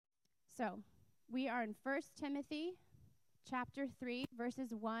So, we are in 1 Timothy chapter 3,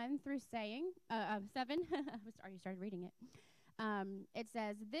 verses 1 through 7. You started reading it. It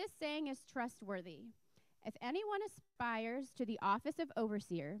says, "This saying is trustworthy. If anyone aspires to the office of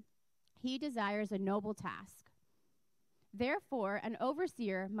overseer, he desires a noble task. Therefore, an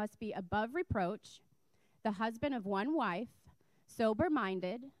overseer must be above reproach, the husband of one wife,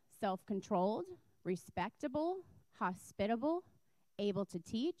 sober-minded, self-controlled, respectable, hospitable, able to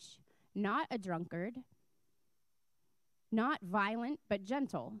teach, not a drunkard, not violent but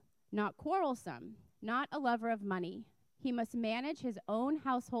gentle, not quarrelsome, not a lover of money. He must manage his own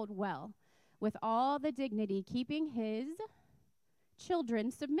household well, with all the dignity, keeping his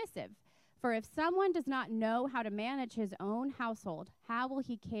children submissive. For if someone does not know how to manage his own household, how will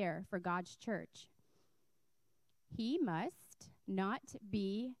he care for God's church? He must not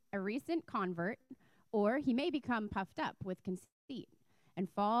be a recent convert, or he may become puffed up with conceit and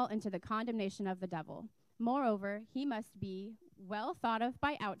fall into the condemnation of the devil. Moreover, he must be well thought of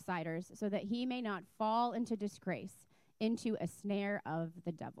by outsiders, so that he may not fall into disgrace, into a snare of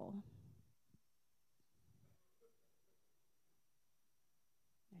the devil."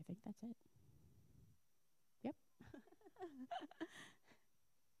 I think that's it. Yep.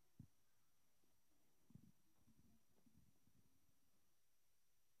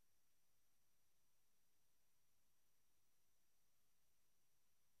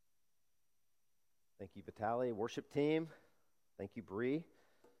 Thank you, Vitaly, worship team. Thank you, Bree.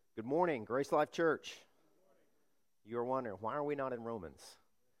 Good morning, GraceLife Church. You are wondering, why are we not in Romans?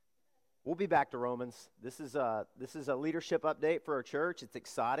 We'll be back to Romans. This is a leadership update for our church. It's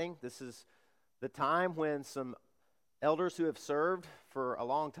exciting. This is the time when some elders who have served for a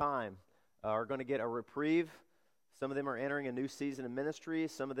long time are going to get a reprieve. Some of them are entering a new season of ministry.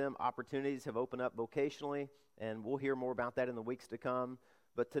 Some of them opportunities have opened up vocationally, and we'll hear more about that in the weeks to come.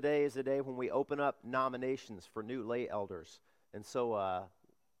 But today is the day when we open up nominations for new lay elders. And so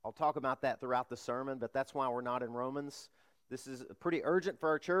I'll talk about that throughout the sermon, but that's why we're not in Romans. This is pretty urgent for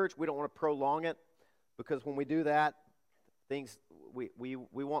our church. We don't want to prolong it, because when we do that,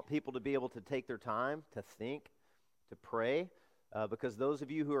 we want people to be able to take their time to think, to pray, because those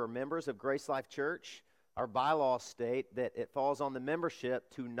of you who are members of GraceLife Church, our bylaws state that it falls on the membership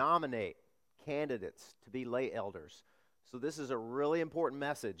to nominate candidates to be lay elders. So this is a really important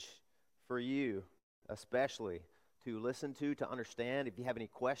message for you, especially to listen to understand. If you have any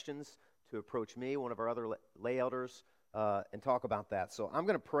questions, to approach me, one of our other lay elders, and talk about that. So I'm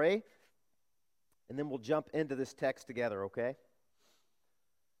going to pray, and then we'll jump into this text together, okay?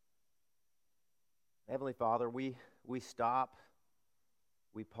 Heavenly Father, we stop,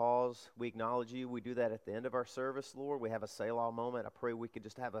 we pause, we acknowledge you. We do that at the end of our service, Lord. We have a Selah moment. I pray we could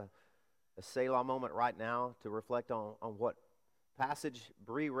just have a Selah moment right now to reflect on what passage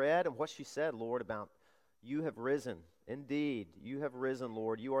Bree read and what she said, Lord, about you have risen. Indeed, you have risen,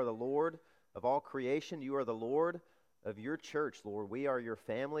 Lord. You are the Lord of all creation. You are the Lord of your church, Lord. We are your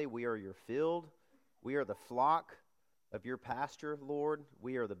family. We are your field. We are the flock of your pasture, Lord.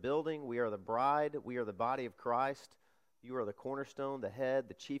 We are the building. We are the bride. We are the body of Christ. You are the cornerstone, the head,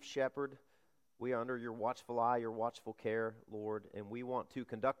 the chief shepherd. We are under your watchful eye, your watchful care, Lord, and we want to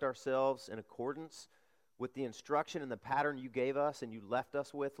conduct ourselves in accordance with the instruction and the pattern you gave us and you left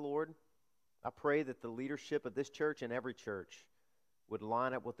us with, Lord. I pray that the leadership of this church and every church would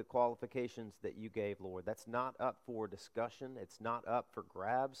line up with the qualifications that you gave, Lord. That's not up for discussion. It's not up for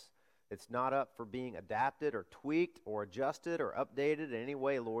grabs. It's not up for being adapted or tweaked or adjusted or updated in any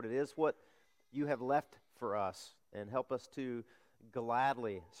way, Lord. It is what you have left for us, and help us to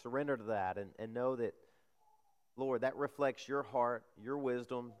gladly surrender to that and know that, Lord, that reflects your heart, your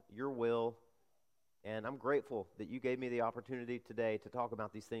wisdom, your will. And I'm grateful that you gave me the opportunity today to talk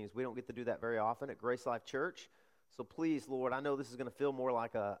about these things. We don't get to do that very often at GraceLife Church. So please, Lord, I know this is going to feel more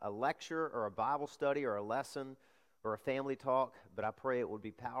like a lecture or a Bible study or a lesson or a family talk, but I pray it would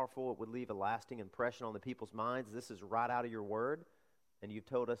be powerful. It would leave a lasting impression on the people's minds. This is right out of your word, and you've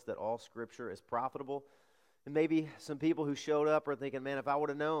told us that all Scripture is profitable. And maybe some people who showed up are thinking, man, if I would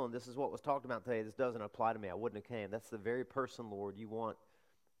have known this is what was talked about today, this doesn't apply to me, I wouldn't have came. That's the very person, Lord, you want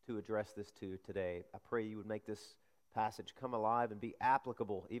to address this to today. I pray you would make this passage come alive and be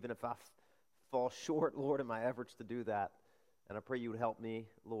applicable, even if I fall short, Lord, in my efforts to do that. And I pray you would help me,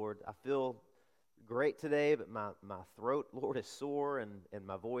 Lord. I feel great today, but my throat, Lord, is sore, and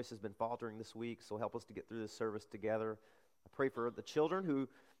my voice has been faltering this week, so help us to get through this service together. I pray for the children who,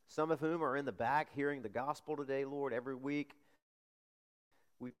 some of whom are in the back hearing the gospel today, Lord, every week.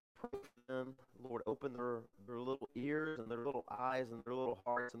 We pray for them, Lord, open their little ears and their little eyes and their little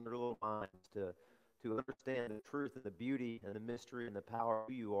hearts and their little minds to to understand the truth and the beauty and the mystery and the power of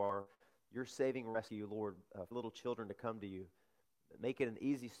who you are, your saving rescue, Lord, for little children to come to you. Make it an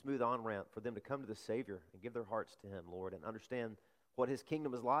easy, smooth on-ramp for them to come to the Savior and give their hearts to him, Lord, and understand what his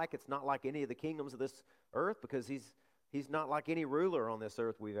kingdom is like. It's not like any of the kingdoms of this earth, because he's not like any ruler on this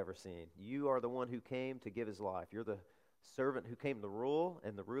earth we've ever seen. You are the one who came to give his life. You're the servant who came to rule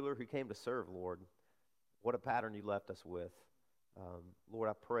and the ruler who came to serve, Lord. What a pattern you left us with. Lord,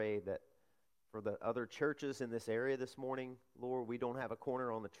 I pray that for the other churches in this area this morning, Lord, we don't have a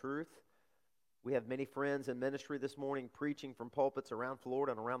corner on the truth. We have many friends in ministry this morning preaching from pulpits around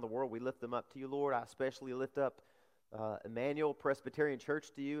Florida and around the world. We lift them up to you, Lord. I especially lift up Emmanuel Presbyterian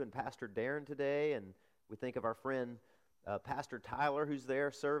Church to you and Pastor Darren today. And we think of our friend Pastor Tyler who's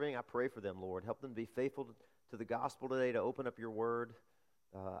there serving. I pray for them, Lord. Help them be faithful to the gospel today, to open up your word.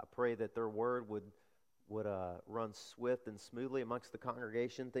 I pray that their word would run swift and smoothly amongst the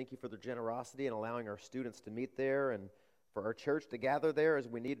congregation. Thank you for their generosity in allowing our students to meet there, and for our church to gather there as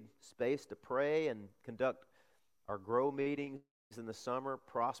we need space to pray and conduct our grow meetings in the summer.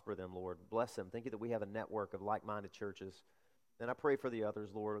 Prosper them, Lord. Bless them. Thank you that we have a network of like-minded churches. And I pray for the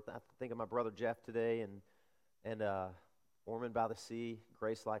others, Lord. I think of my brother Jeff today and Ormond by the Sea,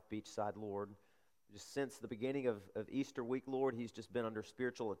 GraceLife Beachside, Lord. Just since the beginning of Easter week, Lord, he's just been under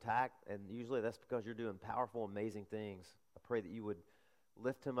spiritual attack, and usually that's because you're doing powerful, amazing things. I pray that you would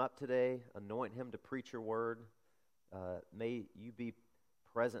lift him up today, anoint him to preach your word. May you be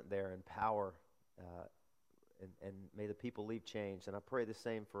present there in power, and may the people leave changed. And I pray the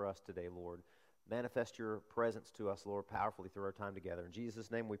same for us today, Lord. Manifest your presence to us, Lord, powerfully through our time together. In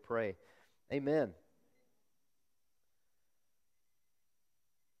Jesus' name we pray. Amen.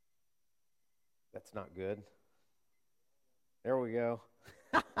 That's not good. There we go.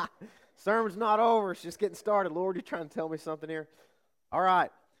 Sermon's not over. It's just getting started. Lord, you're trying to tell me something here? All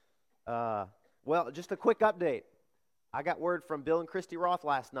right. Well, just a quick update. I got word from Bill and Christy Roth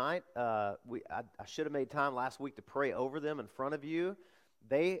last night. I should have made time last week to pray over them in front of you.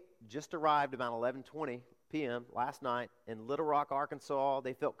 They just arrived about 11:20 p.m. last night in Little Rock, Arkansas.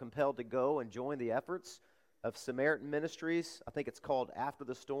 They felt compelled to go and join the efforts of Samaritan Ministries. I think it's called After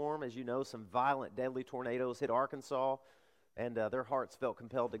the Storm. As you know, some violent, deadly tornadoes hit Arkansas, and their hearts felt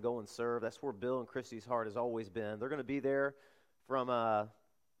compelled to go and serve. That's where Bill and Christy's heart has always been. They're going to be there from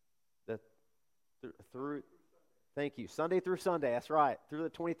Thank you. Sunday through Sunday, that's right, through the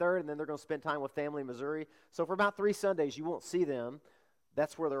 23rd, and then they're going to spend time with family in Missouri. So for about 3 Sundays, you won't see them.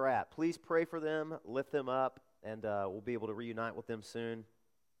 That's where they're at. Please pray for them, lift them up, and we'll be able to reunite with them soon.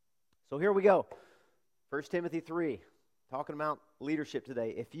 So here we go. 1 Timothy 3, talking about leadership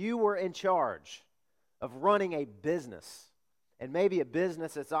today. If you were in charge of running a business, and maybe a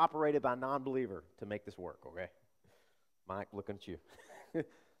business that's operated by a non-believer, to make this work, okay? Mike, looking at you.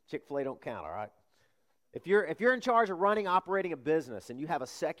 Chick-fil-A don't count, all right? If you're in charge of running, operating a business, and you have a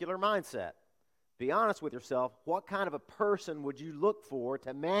secular mindset, be honest with yourself, what kind of a person would you look for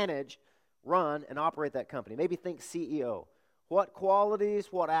to manage, run, and operate that company? Maybe think CEO. What qualities,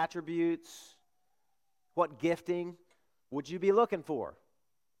 what attributes, what gifting would you be looking for?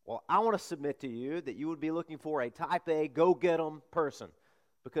 Well, I want to submit to you that you would be looking for a type A, go-get-em person,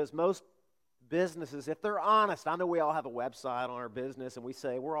 because most businesses, if they're honest, I know we all have a website on our business, and we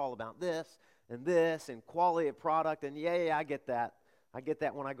say we're all about this and quality of product, and yeah, I get that. I get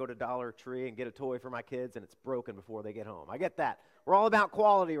that when I go to Dollar Tree and get a toy for my kids and it's broken before they get home. I get that. We're all about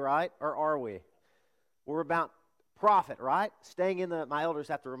quality, right? Or are we? We're about profit, right? Staying in my elders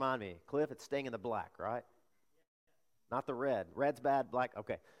have to remind me, Cliff, it's staying in the black, right? Not the red. Red's bad, black,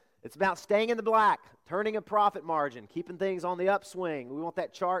 okay. It's about staying in the black, turning a profit margin, keeping things on the upswing. We want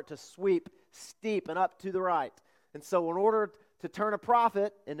that chart to sweep steep and up to the right. And so in order to turn a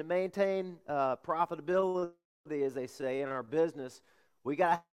profit and to maintain profitability, as they say, in our business, we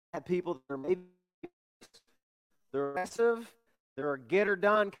got to have people that are maybe they're aggressive, they're a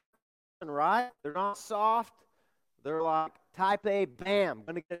get-her-done, right? They're not soft. They're like type A, bam,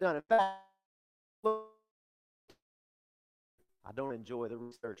 going to get it done. In fact, I don't enjoy the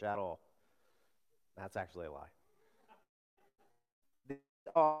research at all. That's actually a lie. These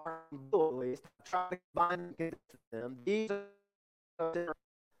are, at least, try to combine them. These are,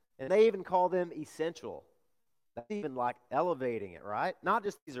 and they even call them essential. That's even like elevating it, right? Not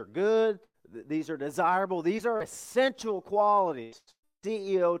just these are good, these are desirable, these are essential qualities.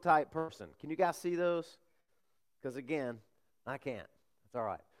 CEO type person. Can you guys see those? Because again, I can't. That's all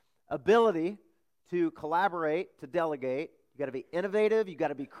right. Ability to collaborate, to delegate. You got to be innovative, you got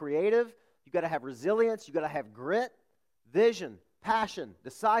to be creative, you got to have resilience, you got to have grit, vision, passion,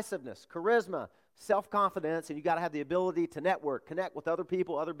 decisiveness, charisma, self-confidence, and you got to have the ability to network, connect with other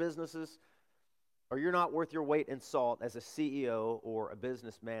people, other businesses. or you're not worth your weight in salt as a CEO or a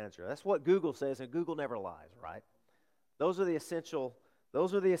business manager. That's what Google says, and Google never lies, right? Those are the essential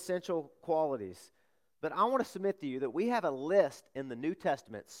qualities. But I want to submit to you that we have a list in the New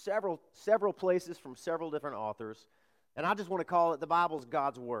Testament, several places from several different authors, and I just want to call it the Bible's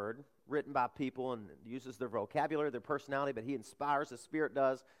God's Word, written by people and uses their vocabulary, their personality, but he inspires, the Spirit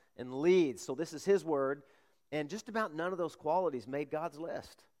does, and leads. So this is his word, and just about none of those qualities made God's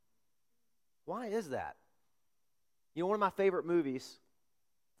list. Why is that? You know, one of my favorite movies,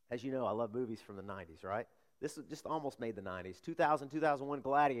 as you know, I love movies from the 90s, right? This just almost made the 90s. 2000, 2001,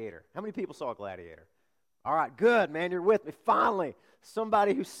 Gladiator. How many people saw Gladiator? All right, good, man, you're with me. Finally,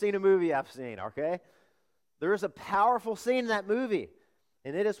 somebody who's seen a movie I've seen, okay? There's a powerful scene in that movie,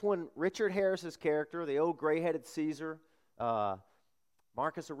 and it is when Richard Harris's character, the old gray-headed Caesar,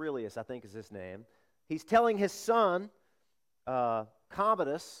 Marcus Aurelius, I think is his name, he's telling his son,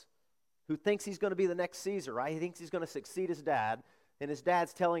 Commodus, who thinks he's going to be the next Caesar, right? He thinks he's going to succeed his dad, and his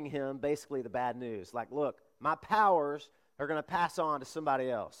dad's telling him basically the bad news. Like, look, my powers are going to pass on to somebody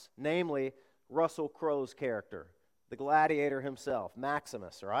else, namely Russell Crowe's character, the gladiator himself,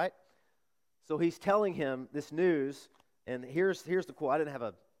 Maximus, right? So he's telling him this news, and here's the quote. I didn't have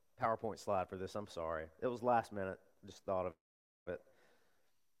a PowerPoint slide for this. I'm sorry. It was last minute. Just thought of it.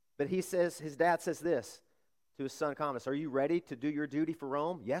 But he says, his dad says this to his son Commodus, "Are you ready to do your duty for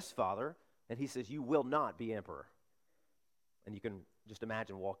Rome?" "Yes, Father." And he says, "You will not be emperor." And you can just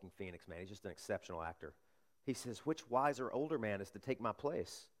imagine Walking Phoenix, man. He's just an exceptional actor. He says, "Which wiser older man is to take my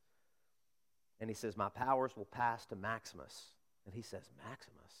place?" And he says, "My powers will pass to Maximus." And he says,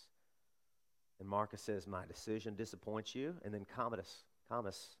 "Maximus?" And Marcus says, "My decision disappoints you." And then Commodus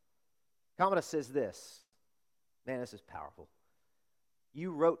says this. Man, this is powerful.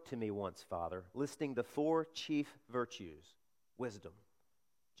 "You wrote to me once, Father, listing the 4 chief virtues: wisdom,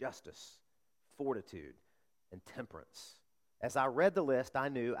 justice, fortitude, and temperance. As I read the list, I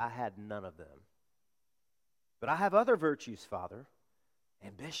knew I had none of them. But I have other virtues, Father.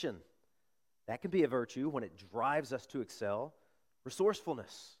 Ambition. That can be a virtue when it drives us to excel.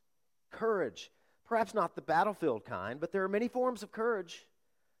 Resourcefulness, courage, perhaps not the battlefield kind, but there are many forms of courage.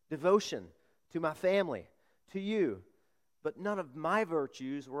 Devotion to my family, to you. But none of my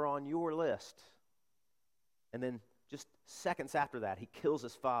virtues were on your list." And then just seconds after that, he kills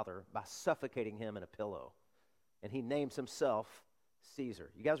his father by suffocating him in a pillow. And he names himself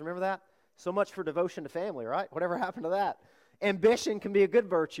Caesar. You guys remember that? So much for devotion to family, right? Whatever happened to that? Ambition can be a good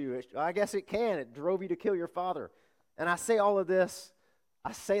virtue. I guess it can. It drove you to kill your father. And I say all of this,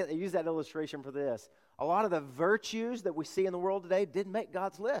 I use that illustration for this. A lot of the virtues that we see in the world today didn't make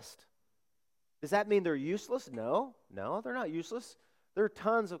God's list. Does that mean they're useless? No, they're not useless. There are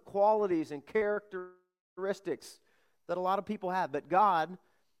tons of qualities and characteristics that a lot of people have. But God,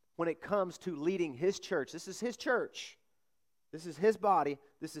 when it comes to leading His church, this is His church. This is His body.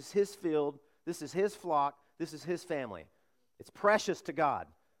 This is His field. This is His flock. This is His family. It's precious to God.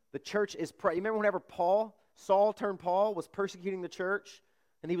 The church is you remember whenever Saul turned Paul, was persecuting the church,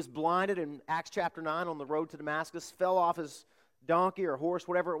 and he was blinded in Acts chapter 9 on the road to Damascus, fell off his donkey or horse,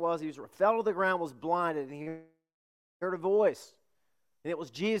 whatever it was, fell to the ground, was blinded, and he heard a voice, and it was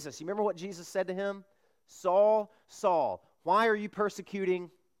Jesus. You remember what Jesus said to him? "Saul, Saul, why are you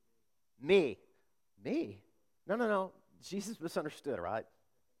persecuting me?" Me? No. Jesus misunderstood, right?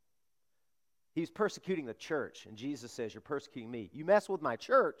 He's persecuting the church, and Jesus says, "You're persecuting me. You mess with my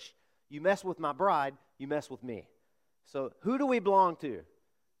church, you mess with my bride, you mess with me." So who do we belong to?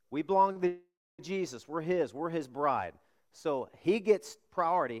 We belong to Jesus. We're His bride. So He gets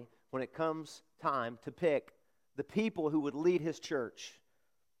priority when it comes time to pick the people who would lead His church.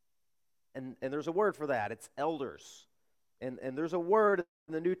 And there's a word for that. It's elders. And there's a word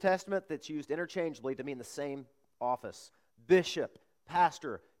in the New Testament that's used interchangeably to mean the same office. Bishop,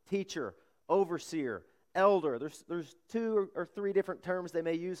 pastor, teacher, overseer, elder. There's 2 or 3 different terms they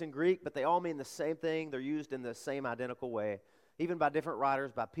may use in Greek, but they all mean the same thing. They're used in the same identical way, even by different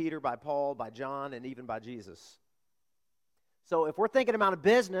writers, by Peter, by Paul, by John, and even by Jesus. So if we're thinking about a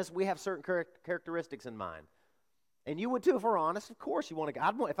business, we have certain characteristics in mind. And you would too, if we're honest. Of course you want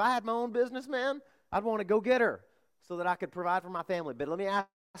to. If I had my own business, man, I'd want to go get her so that I could provide for my family. But let me ask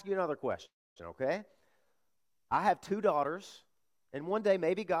you another question, okay? I have 2 daughters. And one day,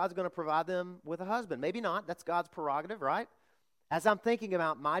 maybe God's going to provide them with a husband. Maybe not. That's God's prerogative, right? As I'm thinking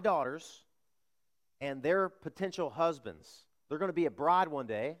about my daughters and their potential husbands, they're going to be a bride one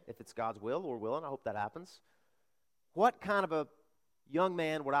day, if it's God's will or willing. I hope that happens. What kind of a young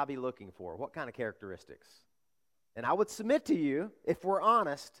man would I be looking for? What kind of characteristics? And I would submit to you, if we're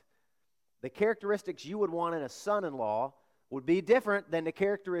honest, the characteristics you would want in a son-in-law would be different than the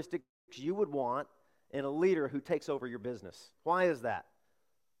characteristics you would want in a leader who takes over your business. Why is that?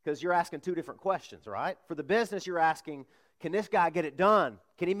 Because you're asking two different questions, right? For the business, you're asking, can this guy get it done?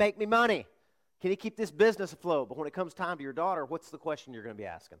 Can he make me money? Can he keep this business afloat? But when it comes time to your daughter, what's the question you're going to be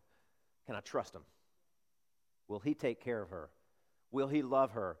asking? Can I trust him? Will he take care of her? Will he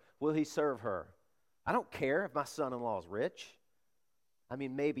love her? Will he serve her? I don't care if my son-in-law is rich. I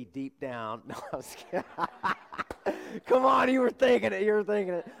mean, maybe deep down. No, I was kidding. Come on, you were thinking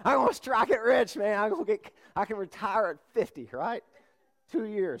it. I'm going to strike it rich, man. I can retire at 50, right? 2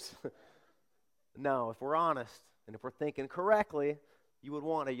 years. No, if we're honest and if we're thinking correctly, you would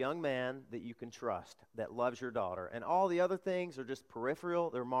want a young man that you can trust, that loves your daughter. And all the other things are just peripheral.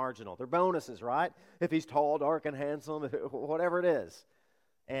 They're marginal. They're bonuses, right? If he's tall, dark, and handsome, whatever it is.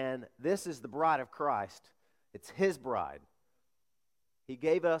 And this is the bride of Christ. It's his bride. He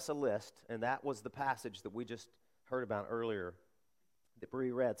gave us a list, and that was the passage that we just heard about earlier that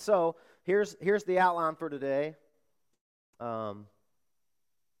Bree read. So here's the outline for today.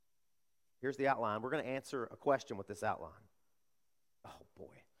 Here's the outline. We're going to answer a question with this outline. Oh,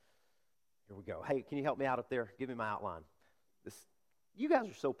 boy. Here we go. Hey, can you help me out up there? Give me my outline. You guys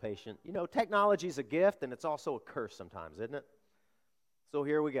are so patient. You know, technology is a gift, and it's also a curse sometimes, isn't it? So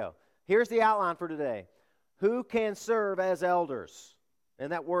here we go. Here's the outline for today. Who can serve as elders?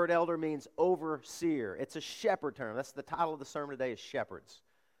 And that word elder means overseer. It's a shepherd term. That's the title of the sermon today is shepherds.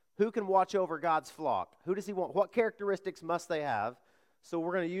 Who can watch over God's flock? Who does he want? What characteristics must they have? So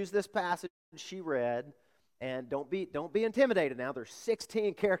we're going to use this passage she read, and don't be intimidated now. There's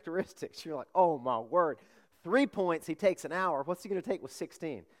 16 characteristics. You're like, oh my word. 3 points, he takes an hour. What's he going to take with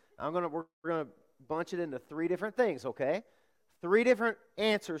 16? We're going to bunch it into 3 different things, okay? 3 different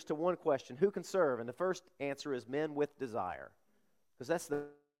answers to one question. Who can serve? And the first answer is men with desire. Because that's the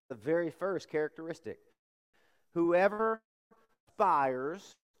very first characteristic. Whoever aspires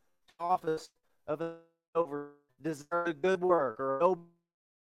to the office of an over desires a good work or a noble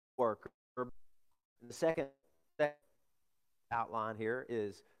work. And the second outline here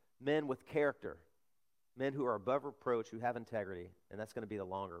is men with character. Men who are above reproach, who have integrity. And that's going to be the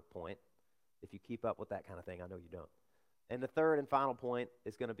longer point. If you keep up with that kind of thing, I know you don't. And the third and final point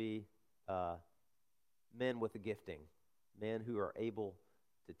is going to be men with a gifting. Men who are able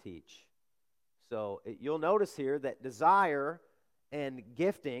to teach. So you'll notice here that desire and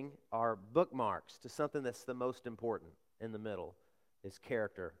gifting are bookmarks to something that's the most important in the middle is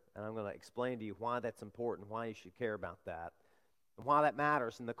character. And I'm going to explain to you why that's important, why you should care about that, and why that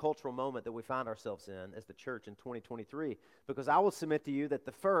matters in the cultural moment that we find ourselves in as the church in 2023. Because I will submit to you that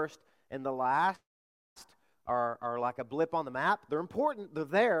the first and the last are like a blip on the map. They're important. They're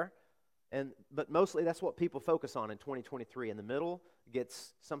there. But mostly that's what people focus on in 2023. And the middle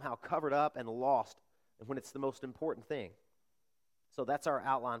gets somehow covered up and lost when it's the most important thing. So that's our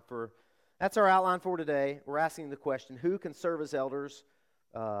outline for today. We're asking the question, who can serve as elders?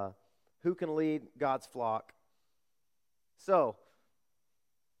 Who can lead God's flock? So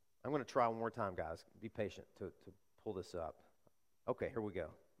I'm going to try one more time, guys. Be patient to pull this up. Okay, here we go.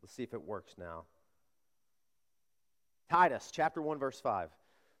 Let's see if it works now. Titus, chapter 1, verse 5.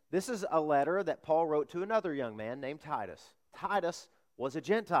 This is a letter that Paul wrote to another young man named Titus. Titus was a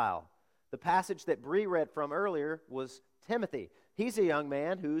Gentile. The passage that Bree read from earlier was Timothy. He's a young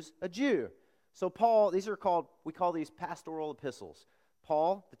man who's a Jew. So Paul, we call these pastoral epistles.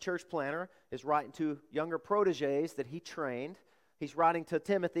 Paul, the church planner, is writing to younger proteges that he trained. He's writing to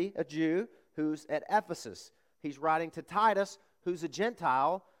Timothy, a Jew, who's at Ephesus. He's writing to Titus, who's a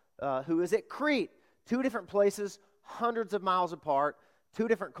Gentile, who is at Crete. 2 different places, hundreds of miles apart. 2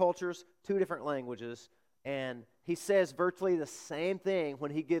 different cultures, 2 different languages, and he says virtually the same thing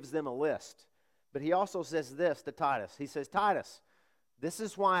when he gives them a list. But he also says this to Titus. He says, Titus, this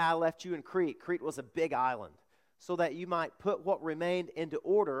is why I left you in Crete. Crete was a big island, so that you might put what remained into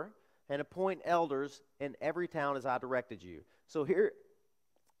order and appoint elders in every town as I directed you. So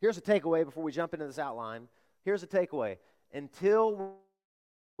here's a takeaway before we jump into this outline. Here's a takeaway. Until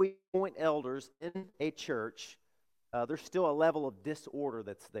we appoint elders in a church, there's still a level of disorder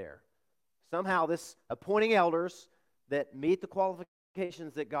that's there. Somehow this appointing elders that meet the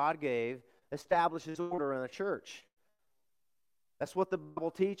qualifications that God gave establishes order in a church. That's what the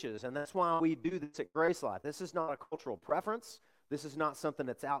Bible teaches, and that's why we do this at GraceLife. This is not a cultural preference. This is not something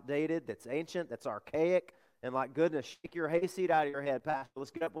that's outdated, that's ancient, that's archaic, and like, goodness, shake your hayseed out of your head, Pastor.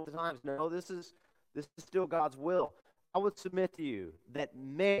 Let's get up with the times. No, this is still God's will. I would submit to you that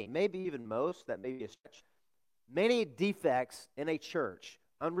maybe even most, that may be a stretch, many defects in a church,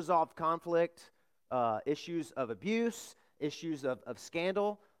 unresolved conflict, issues of abuse, issues of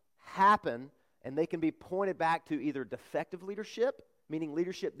scandal happen, and they can be pointed back to either defective leadership, meaning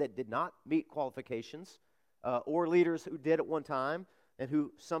leadership that did not meet qualifications, or leaders who did at one time and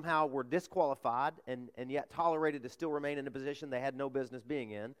who somehow were disqualified and yet tolerated to still remain in a position they had no business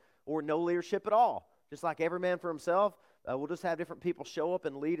being in, or no leadership at all. Just like every man for himself, we'll just have different people show up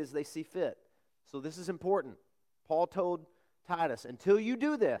and lead as they see fit. So this is important. Paul told Titus, until you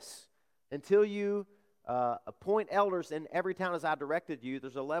do this, until you appoint elders in every town as I directed you,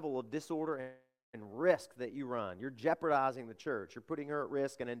 there's a level of disorder and risk that you run. You're jeopardizing the church. You're putting her at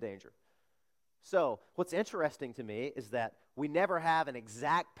risk and in danger. So what's interesting to me is that we never have an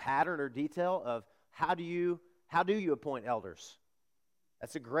exact pattern or detail of how do you appoint elders.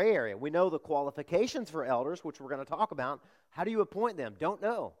 That's a gray area. We know the qualifications for elders, which we're going to talk about. How do you appoint them? Don't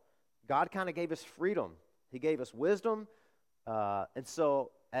know. God kind of gave us freedom. He gave us wisdom. And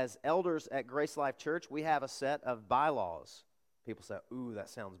so as elders at GraceLife Church, we have a set of bylaws. People say, ooh, that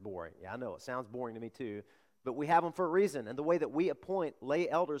sounds boring. Yeah, I know. It sounds boring to me too. But we have them for a reason. And the way that we appoint lay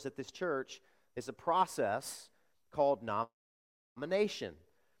elders at this church is a process called nomination.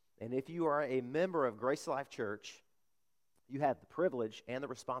 And if you are a member of GraceLife Church, you have the privilege and the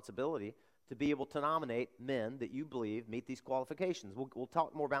responsibility to be able to nominate men that you believe meet these qualifications. We'll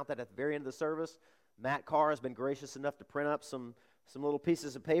talk more about that at the very end of the service. Matt Carr has been gracious enough to print up some little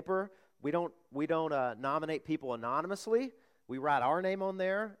pieces of paper. We don't nominate people anonymously. We write our name on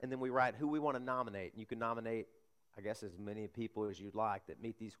there, and then we write who we want to nominate. And you can nominate, I guess, as many people as you'd like that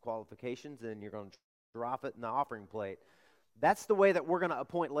meet these qualifications, and you're going to drop it in the offering plate. That's the way that we're going to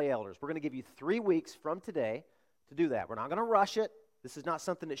appoint lay elders. We're going to give you 3 weeks from today to do that. We're not going to rush it. This is not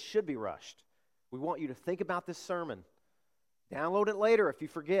something that should be rushed. We want you to think about this sermon. Download it later if you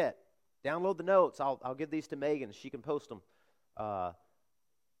forget. Download the notes. I'll give these to Megan. She can post them.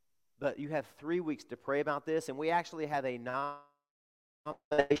 But you have 3 weeks to pray about this, and we actually have a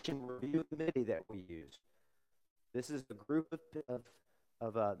nomination review committee that we use. This is a group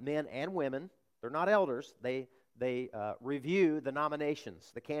of men and women. They're not elders. They review the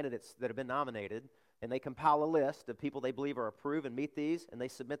nominations, the candidates that have been nominated, and they compile a list of people they believe are approved and meet these, and they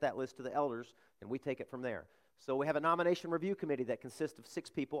submit that list to the elders, and we take it from there. So we have a nomination review committee that consists of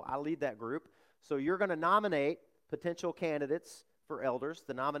 6 people. I lead that group. So you're going to nominate potential candidates for elders.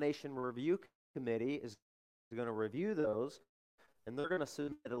 The nomination review committee is going to review those, and they're going to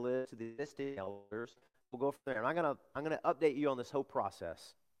submit a list to the existing elders. We'll go from there. And I'm going to update you on this whole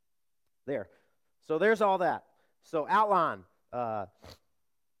process. There. So there's all that. So outline.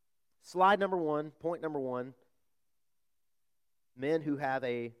 Slide number 1, point number 1. Men who have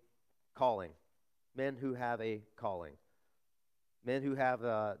a calling. Men who have a calling. Men who have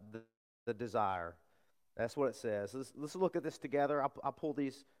the desire. That's what it says. Let's look at this together. I'll pull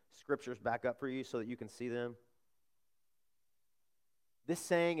these scriptures back up for you so that you can see them. This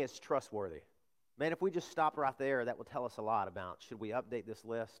saying is trustworthy. Man, if we just stopped right there, that would tell us a lot about, should we update this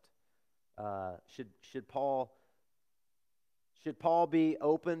list? Should Paul be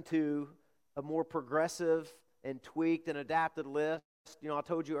open to a more progressive and tweaked and adapted list? You know, I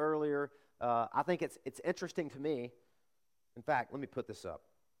told you earlier, I think it's interesting to me. In fact, let me put this up.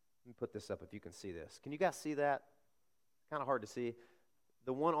 Let me put this up if you can see this. Can you guys see that? Kind of hard to see.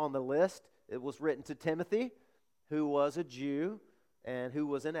 The one on the list, it was written to Timothy, who was a Jew and who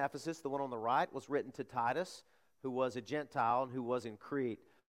was in Ephesus. The one on the right was written to Titus, who was a Gentile and who was in Crete.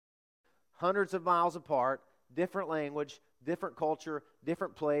 Hundreds of miles apart, different language, different culture,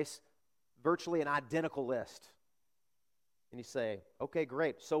 different place, virtually an identical list. And you say, okay,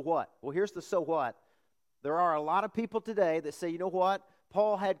 great, so what? Well, here's the so what. There are a lot of people today that say, you know what?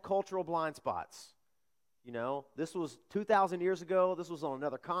 Paul had cultural blind spots. You know, this was 2,000 years ago. This was on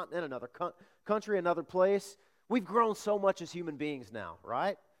another continent, another country, another place. We've grown so much as human beings now,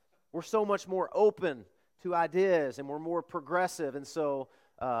 right? We're so much more open to ideas, and we're more progressive. And so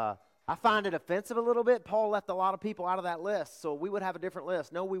I find it offensive a little bit. Paul left a lot of people out of that list, so we would have a different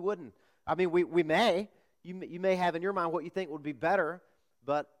list. No, we wouldn't. I mean, we may. You may have in your mind what you think would be better,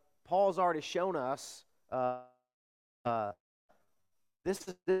 but Paul's already shown us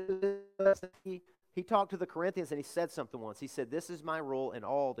he talked to the Corinthians and he said something once. He said, this is my role in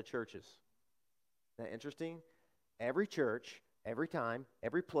all the churches. Isn't that interesting? Every church, every time,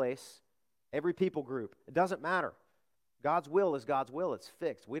 every place, every people group. It doesn't matter. God's will is God's will. It's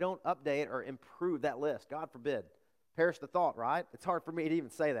fixed. We don't update or improve that list. God forbid. Perish the thought, right? It's hard for me to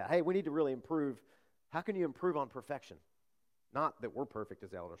even say that. Hey, we need to really improve. How can you improve on perfection? Not that we're perfect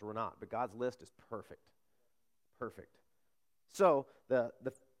as elders. We're not. But God's list is perfect. Perfect. So the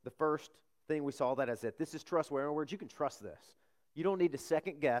first thing we saw that is that this is trustworthy. In other words, you can trust this. You don't need to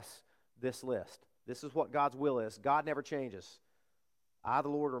second guess this list. This is what God's will is. God never changes. I, the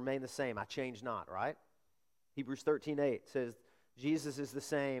Lord, remain the same. I change not, right? Hebrews 13:8 says, Jesus is the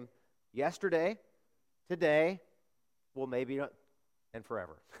same yesterday, today, well, maybe not, and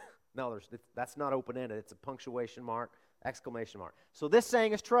forever. No, that's not open-ended. It's a punctuation mark, exclamation mark. So this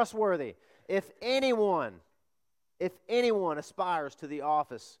saying is trustworthy. If anyone aspires to the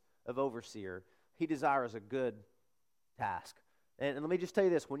office of overseer, he desires a good task. And let me just tell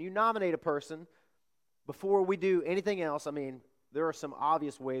you this. When you nominate a person, before we do anything else, I mean, there are some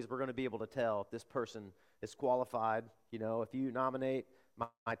obvious ways we're going to be able to tell if this person is qualified. You know, if you nominate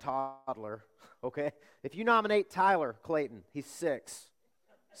my toddler, okay? If you nominate Tyler Clayton, he's six,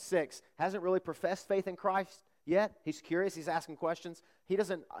 hasn't really professed faith in Christ yet. He's curious. He's asking questions.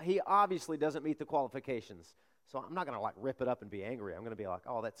 He obviously doesn't meet the qualifications. So I'm not going to like rip it up and be angry. I'm going to be like,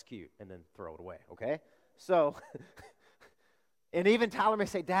 oh, that's cute, and then throw it away, okay? So, and even Tyler may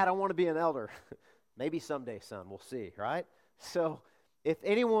say, Dad, I want to be an elder. Maybe someday, son. We'll see, right? So if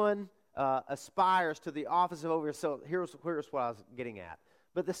anyone aspires to the office of overseer, so here's what I was getting at.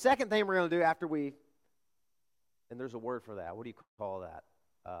 But the second thing we're going to do after we, and there's a word for that. What do you call that?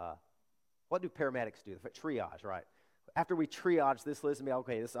 What do paramedics do? Triage, right? After we triage this list and be,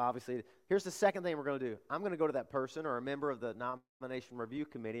 okay, this obviously, here's the second thing we're going to do. I'm going to go to that person or a member of the nomination review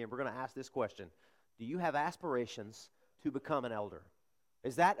committee, and we're going to ask this question. Do you have aspirations to become an elder?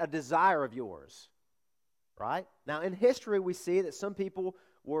 Is that a desire of yours? Right? Now, in history, we see that some people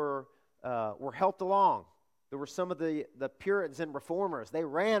were helped along. There were some of the Puritans and reformers. They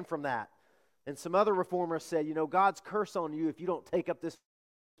ran from that. And some other reformers said, you know, God's curse on you if you don't take up this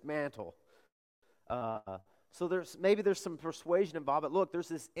mantle. So there's some persuasion involved, but look, there's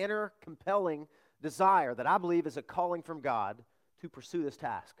this inner compelling desire that I believe is a calling from God to pursue this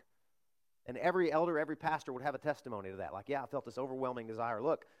task. And every elder, every pastor would have a testimony to that. Like, yeah, I felt this overwhelming desire.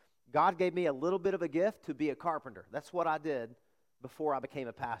 Look, God gave me a little bit of a gift to be a carpenter. That's what I did before I became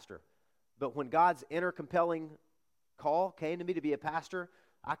a pastor. But when God's inner compelling call came to me to be a pastor,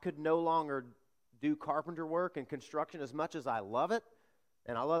 I could no longer do carpenter work and construction as much as I love it.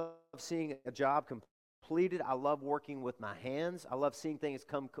 And I love seeing a job completed. I love working with my hands. I love seeing things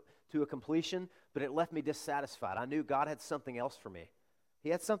come to a completion, but it left me dissatisfied. I knew God had something else for me. He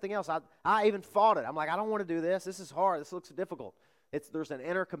had something else. I even fought it. I'm like, I don't want to do this. This is hard. This looks difficult. There's an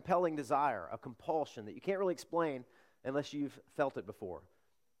inner compelling desire, a compulsion that you can't really explain unless you've felt it before.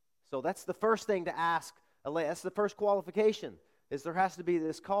 So that's the first thing to ask. That's the first qualification, is there has to be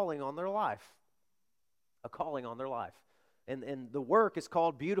this calling on their life. A calling on their life. And the work is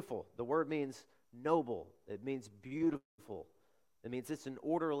called beautiful. The word means noble. It means beautiful. It means it's an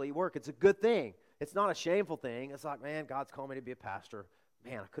orderly work. It's a good thing. It's not a shameful thing. It's like, man, God's called me to be a pastor.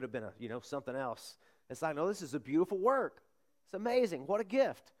 Man, I could have been something else. It's like, no, this is a beautiful work. It's amazing. What a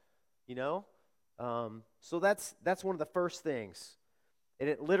gift, So that's one of the first things. And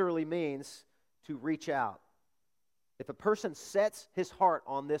it literally means to reach out. If a person sets his heart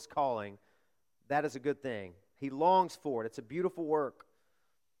on this calling, that is a good thing. He longs for it. It's a beautiful work.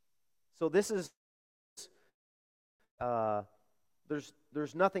 So this is,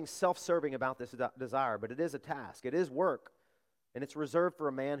 there's nothing self-serving about this desire, but it is a task. It is work. And it's reserved for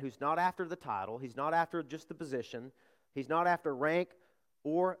a man who's not after the title. He's not after just the position. He's not after rank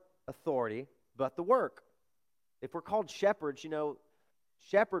or authority, but the work. If we're called shepherds,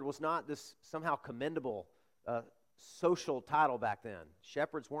 shepherd was not this somehow commendable social title back then.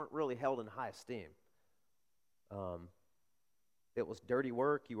 Shepherds weren't really held in high esteem. It was dirty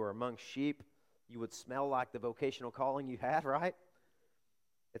work. You were among sheep. You would smell like the vocational calling you had, right?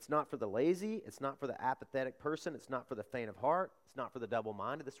 It's not for the lazy. It's not for the apathetic person. It's not for the faint of heart. It's not for the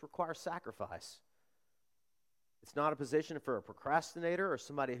double-minded. This requires sacrifice. It's not a position for a procrastinator or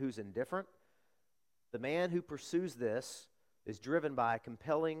somebody who's indifferent. The man who pursues this is driven by a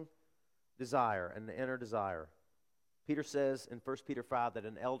compelling desire, an inner desire. Peter says in 1 Peter 5 that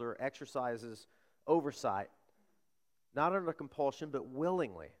an elder exercises oversight, not under compulsion, but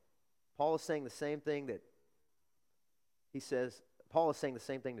willingly. Paul is saying the same thing to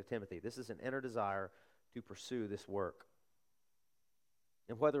Timothy. This is an inner desire to pursue this work.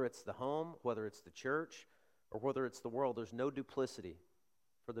 And whether it's the home, whether it's the church, or whether it's the world, there's no duplicity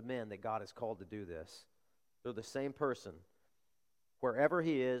for the men that God has called to do this. They're the same person, wherever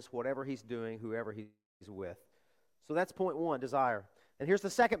he is, whatever he's doing, whoever he's with. So that's point one, desire. And here's the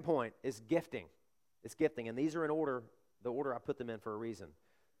second point, is gifting. It's gifting, and these are in order, the order I put them in for a reason.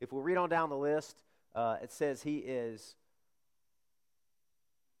 If we read on down the list, it says he is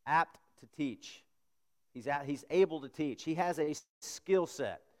apt to teach. He's able to teach. He has a skill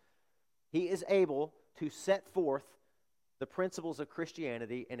set. He is able to set forth the principles of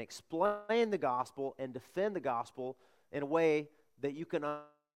Christianity and explain the gospel and defend the gospel in a way that you can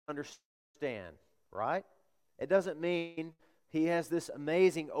understand, right? It doesn't mean He has this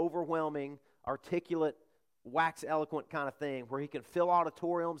amazing, overwhelming, articulate, wax eloquent kind of thing where he can fill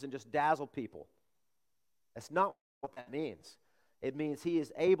auditoriums and just dazzle people. That's not what that means. It means he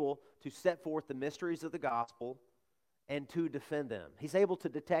is able to set forth the mysteries of the gospel and to defend them. He's able to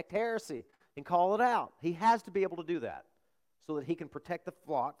detect heresy and call it out. He has to be able to do that so that he can protect the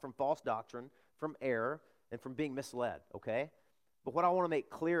flock from false doctrine, from error, and from being misled, okay? But what I want to make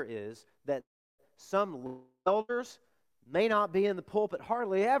clear is that some elders may not be in the pulpit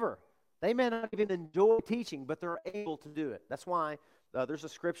hardly ever. They may not even enjoy teaching, but they're able to do it. That's why there's a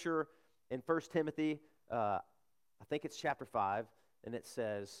scripture in 1 Timothy, I think it's chapter 5, and it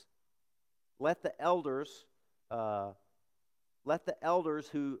says, let the elders who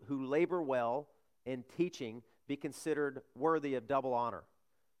labor well in teaching be considered worthy of double honor.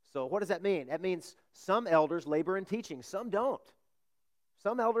 So what does that mean? That means some elders labor in teaching, some don't.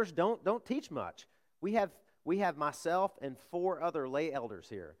 Some elders don't teach much. We have myself and 4 other lay elders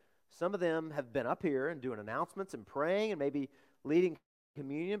here. Some of them have been up here and doing announcements and praying and maybe leading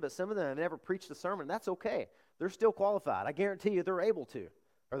communion, but some of them have never preached a sermon. That's okay. They're still qualified. I guarantee you they're able to,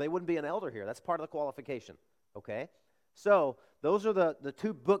 or they wouldn't be an elder here. That's part of the qualification, okay? So those are the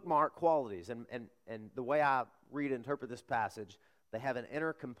 2 bookmark qualities, and the way I read and interpret this passage, they have an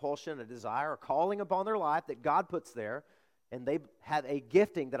inner compulsion, a desire, a calling upon their life that God puts there, and they have a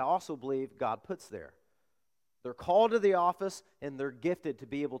gifting that I also believe God puts there. They're called to the office, and they're gifted to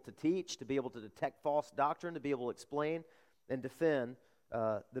be able to teach, to be able to detect false doctrine, to be able to explain and defend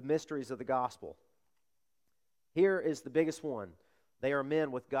the mysteries of the gospel. Here is the biggest one. They are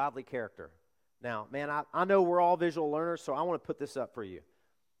men with godly character. Now, man, I know we're all visual learners, so I want to put this up for you.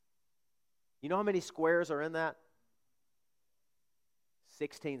 You know how many squares are in that?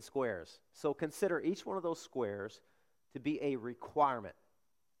 16 squares. So consider each one of those squares to be a requirement,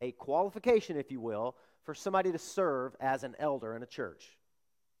 a qualification, if you will, for somebody to serve as an elder in a church.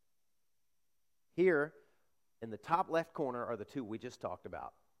 Here, in the top left corner, are the 2 we just talked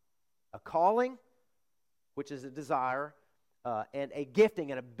about. A calling, which is a desire, and a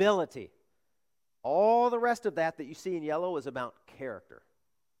gifting, an ability. All the rest of that you see in yellow is about character.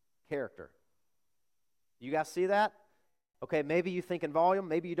 Character. You guys see that? Okay, maybe you think in volume,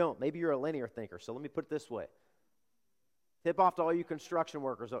 maybe you don't. Maybe you're a linear thinker, so let me put it this way. Tip off to all you construction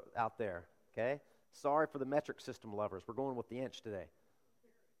workers out there, okay? Sorry for the metric system lovers. We're going with the inch today.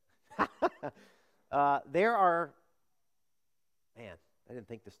 There are, man, I didn't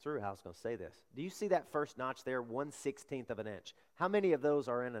think this through how I was going to say this. Do you see that first notch there, 1/16 of an inch? How many of those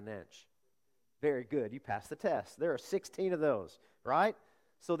are in an inch? Very good. You passed the test. There are 16 of those, right?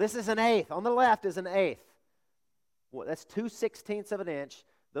 So this is an eighth. On the left is an eighth. Well, that's 2/16 of an inch.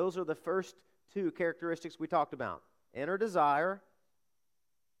 Those are the first 2 characteristics we talked about. Inner desire,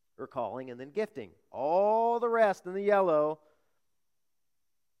 or calling, and then gifting. All the rest in the yellow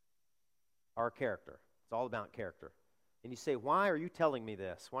are character. It's all about character. And you say, why are you telling me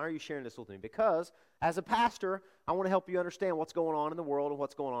this? Why are you sharing this with me? Because as a pastor, I want to help you understand what's going on in the world and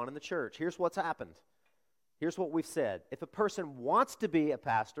what's going on in the church. Here's what's happened. Here's what we've said. If a person wants to be a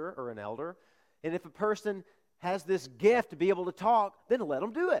pastor or an elder, and if a person has this gift to be able to talk, then let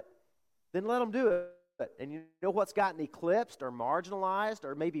them do it. Then let them do it. And you know what's gotten eclipsed or marginalized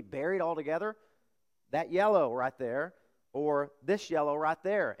or maybe buried altogether? That yellow right there, or this yellow right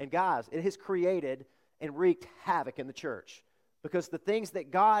there. And guys, it has created and wreaked havoc in the church, because the things that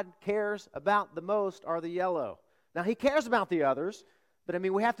God cares about the most are the yellow. Now, He cares about the others, but I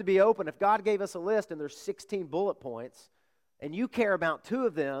mean, we have to be open. If God gave us a list and there's 16 bullet points, and you care about 2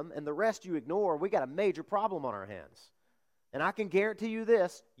 of them and the rest you ignore, we got a major problem on our hands. And I can guarantee you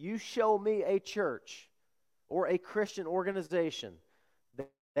this, you show me a church or a Christian organization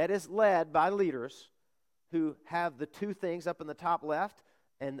that is led by leaders who have the 2 things up in the top left,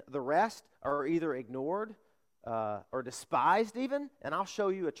 and the rest are either ignored or despised even, and I'll show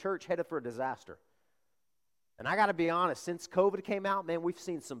you a church headed for a disaster. And I got to be honest, since COVID came out, man, we've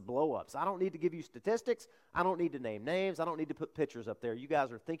seen some blow-ups. I don't need to give you statistics. I don't need to name names. I don't need to put pictures up there. You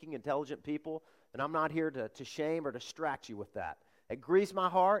guys are thinking, intelligent people, and I'm not here to shame or distract you with that. It grieves my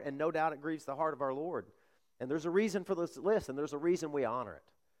heart, and no doubt it grieves the heart of our Lord. And there's a reason for this list, and there's a reason we honor it.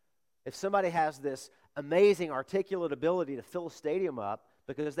 If somebody has this amazing articulate ability to fill a stadium up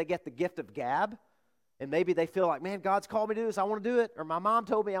because they get the gift of gab, and maybe they feel like, man, God's called me to do this, I want to do it, or my mom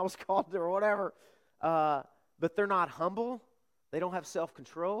told me I was called to, or whatever, but they're not humble, they don't have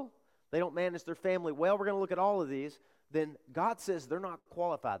self-control, they don't manage their family well, we're going to look at all of these, then God says they're not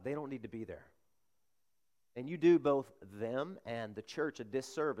qualified, they don't need to be there. And you do both them and the church a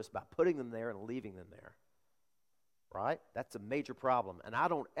disservice by putting them there and leaving them there. Right? That's a major problem. And I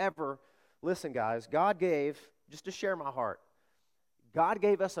don't ever, listen guys, God gave, just to share my heart, God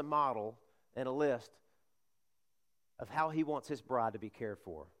gave us a model and a list of how he wants his bride to be cared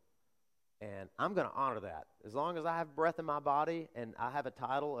for. And I'm going to honor that. As long as I have breath in my body and I have a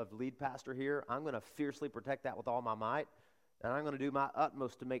title of lead pastor here, I'm going to fiercely protect that with all my might. And I'm going to do my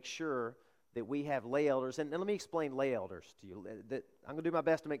utmost to make sure that we have lay elders. And let me explain lay elders to you. I'm going to do my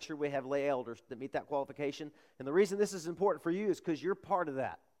best to make sure we have lay elders that meet that qualification. And the reason this is important for you is because you're part of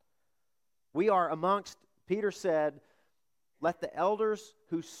that. We are amongst, Peter said, let the elders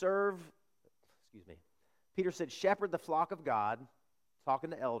who serve, Peter said, shepherd the flock of God,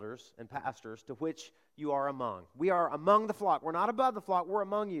 talking to elders and pastors, to which you are among. We are among the flock. We're not above the flock. We're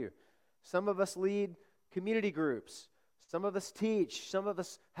among you. Some of us lead community groups. Some of us teach. Some of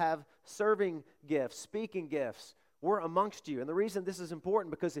us have serving gifts, speaking gifts. We're amongst you. And the reason this is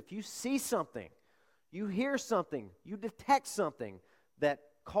important, because if you see something, you hear something, you detect something that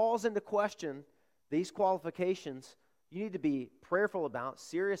calls into question these qualifications, you need to be prayerful about,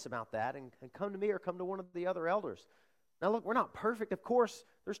 serious about that, and come to me or come to one of the other elders. Now look, we're not perfect. Of course,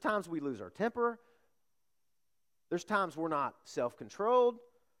 there's times we lose our temper. There's times we're not self-controlled.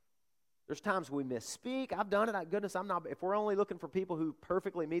 There's times we misspeak. I've done it. Goodness, I'm not. If we're only looking for people who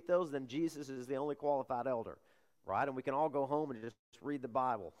perfectly meet those, then Jesus is the only qualified elder, right? And we can all go home and just read the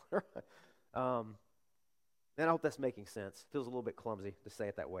Bible. And I hope that's making sense. Feels a little bit clumsy to say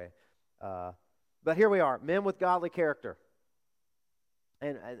it that way. But here we are, men with godly character.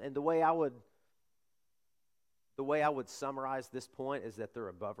 And the way I would summarize this point is that they're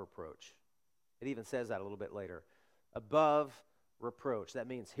above reproach. It even says that a little bit later. Above reproach. That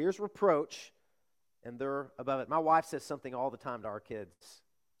means here's reproach, and they're above it. My wife says something all the time to our kids.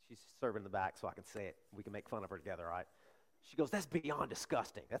 She's serving in the back, so I can say it. We can make fun of her together, right? She goes, that's beyond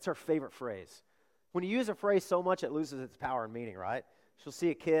disgusting. That's her favorite phrase. When you use a phrase so much, it loses its power and meaning, right? She'll see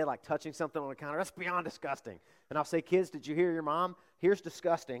a kid like touching something on the counter. That's beyond disgusting. And I'll say, kids, did you hear your mom? Here's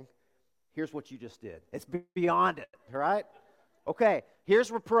disgusting. Here's what you just did. It's beyond it, right? Okay, here's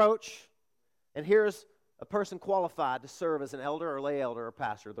reproach, and here's a person qualified to serve as an elder or lay elder or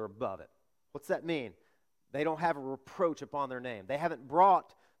pastor. They're above it. What's that mean? They don't have a reproach upon their name. They haven't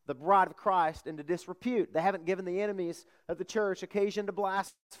brought the bride of Christ into disrepute. They haven't given the enemies of the church occasion to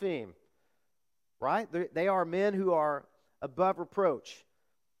blaspheme, right? They are men who are above reproach.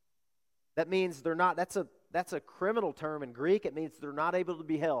 That means they're not, that's a criminal term in Greek. It means they're not able to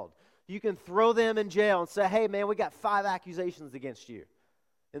be held. You can throw them in jail and say, hey, man, we got 5 accusations against you.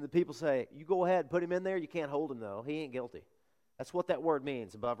 And the people say, you go ahead, put him in there. You can't hold him, though. He ain't guilty. That's what that word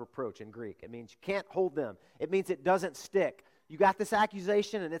means, above reproach in Greek. It means you can't hold them. It means it doesn't stick. You got this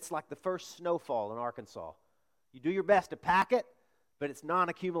accusation, and it's like the first snowfall in Arkansas. You do your best to pack it, but it's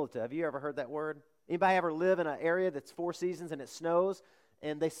non-accumulative. Have you ever heard that word? Anybody ever live in an area that's 4 seasons and it snows,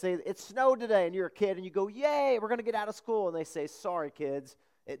 and they say, it snowed today, and you're a kid, and you go, yay, we're going to get out of school. And they say, sorry, kids,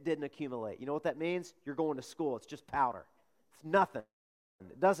 it didn't accumulate. You know what that means? You're going to school. It's just powder. It's nothing.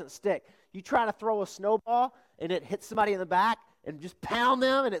 It doesn't stick. You try to throw a snowball, and it hits somebody in the back, and just pound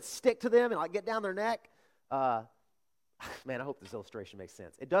them, and it stick to them, and like get down their neck. Man, I hope this illustration makes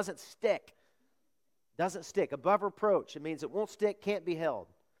sense. It doesn't stick. Doesn't stick. Above reproach. It means it won't stick, can't be held.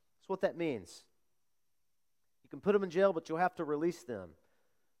 That's what that means. You can put them in jail, but you'll have to release them.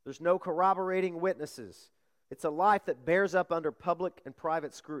 There's no corroborating witnesses. It's a life that bears up under public and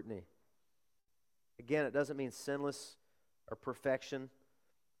private scrutiny. Again, it doesn't mean sinless or perfection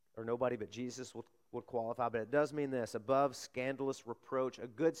or nobody but Jesus would qualify, but it does mean this, above scandalous reproach, a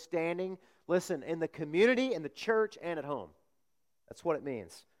good standing, listen, in the community, in the church, and at home. That's what it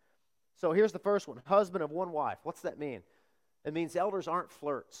means. So here's the first one, husband of one wife. What's that mean? It means elders aren't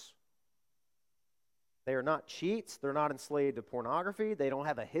flirts. They are not cheats. They're not enslaved to pornography. They don't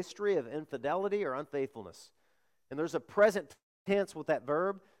have a history of infidelity or unfaithfulness. And there's a present tense with that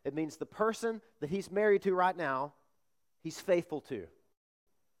verb. It means the person that he's married to right now, he's faithful to.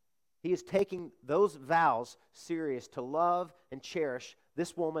 He is taking those vows serious to love and cherish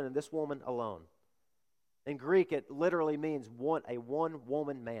this woman and this woman alone. In Greek, it literally means a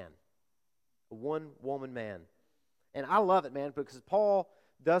one-woman man. A one-woman man. And I love it, man, because Paul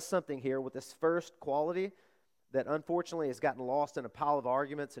does something here with this first quality that unfortunately has gotten lost in a pile of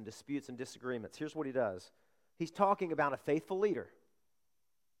arguments and disputes and disagreements. Here's what he does. He's talking about a faithful leader.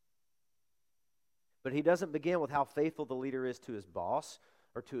 But he doesn't begin with how faithful the leader is to his boss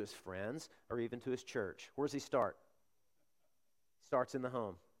or to his friends or even to his church. Where does he start? He starts in the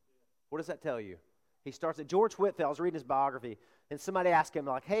home. What does that tell you? He starts at George Whitfield. I was reading his biography, and somebody asked him,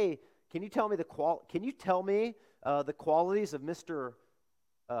 like, hey, can you tell me the qualities of Mr.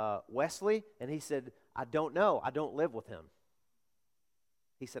 Wesley? And he said, I don't know. I don't live with him.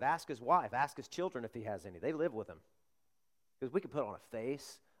 He said, ask his wife, ask his children if he has any. They live with him. Because we can put on a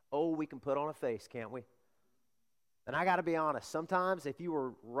face. Oh, we can put on a face, can't we? And I got to be honest, sometimes if you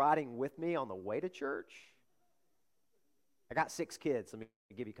were riding with me on the way to church, I got 6 kids. Let me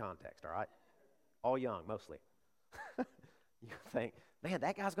give you context, all right? All young, mostly. You think, man,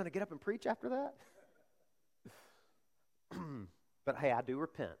 that guy's going to get up and preach after that? But hey, I do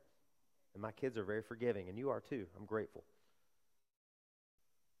repent. And my kids are very forgiving, and you are too. I'm grateful.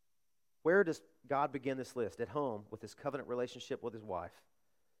 Where does God begin this list? At home, with his covenant relationship with his wife.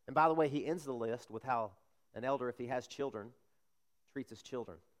 And by the way, he ends the list with how an elder, if he has children, treats his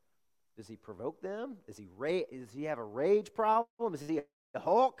children. Does he provoke them? Does he have a rage problem? Is he a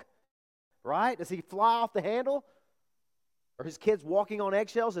Hulk? Right? Does he fly off the handle? Are his kids walking on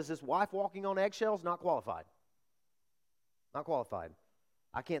eggshells? Is his wife walking on eggshells? Not qualified. Not qualified.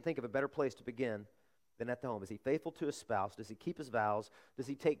 I can't think of a better place to begin than at the home. Is he faithful to his spouse? Does he keep his vows? Does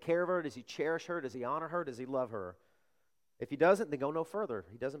he take care of her? Does he cherish her? Does he honor her? Does he love her? If he doesn't, then go no further.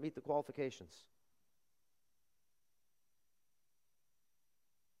 He doesn't meet the qualifications.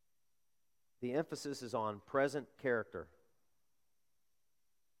 The emphasis is on present character.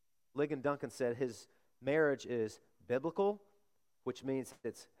 Ligon Duncan said his marriage is biblical, which means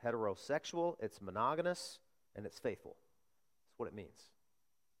it's heterosexual, it's monogamous, and it's faithful. That's what it means.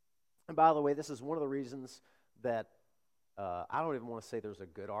 And by the way, this is one of the reasons that I don't even want to say there's a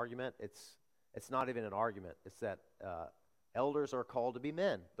good argument. It's not even an argument. It's that elders are called to be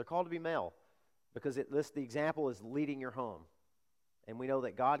men. They're called to be male because the example is leading your home. And we know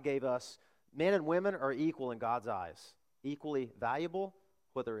that God gave us, men and women are equal in God's eyes, equally valuable,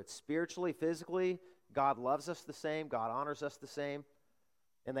 whether it's spiritually, physically. God loves us the same. God honors us the same.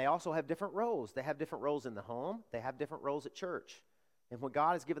 And they also have different roles. They have different roles in the home. They have different roles at church. And when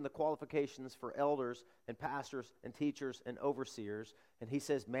God has given the qualifications for elders and pastors and teachers and overseers, and he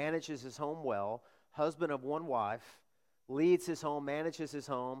says manages his home well, husband of one wife, leads his home, manages his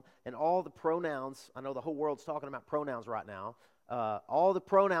home, and all the pronouns, I know the whole world's talking about pronouns right now, all the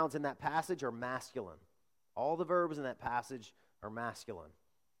pronouns in that passage are masculine. All the verbs in that passage are masculine.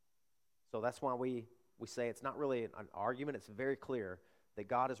 So that's why we say it's not really an argument. It's very clear that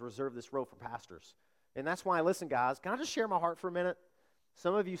God has reserved this role for pastors. And that's why, listen, guys, can I just share my heart for a minute?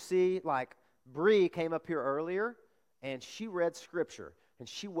 Some of you see, like, Bree came up here earlier, and she read Scripture, and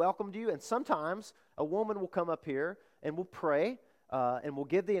she welcomed you. And sometimes a woman will come up here, and we'll pray, and we'll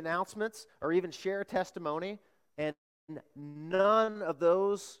give the announcements, or even share a testimony, and none of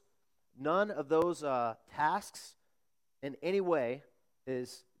those tasks in any way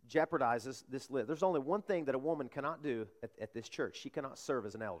jeopardizes this list. There's only one thing that a woman cannot do at this church. She cannot serve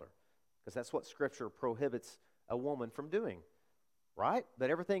as an elder, because that's what Scripture prohibits a woman from doing. Right? But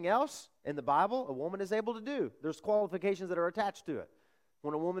everything else in the Bible, a woman is able to do. There's qualifications that are attached to it.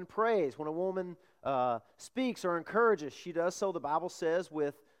 When a woman prays, when a woman speaks or encourages, she does so, the Bible says,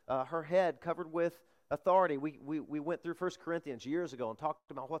 with her head covered with authority. We went through 1 Corinthians years ago and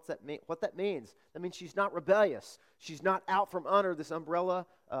talked about what that means. That means she's not rebellious. She's not out from under this umbrella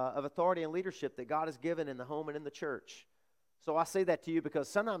of authority and leadership that God has given in the home and in the church. So I say that to you because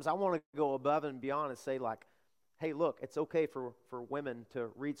sometimes I want to go above and beyond and say, like, hey, look, it's okay for women to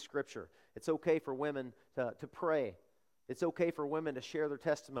read Scripture. It's okay for women to pray. It's okay for women to share their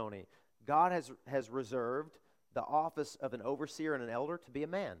testimony. God has reserved the office of an overseer and an elder to be a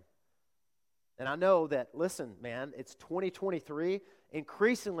man. And I know that, listen, man, it's 2023.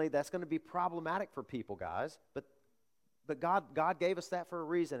 Increasingly, that's going to be problematic for people, guys. But God gave us that for a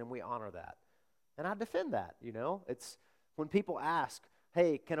reason, and we honor that. And I defend that, you know. It's when people ask,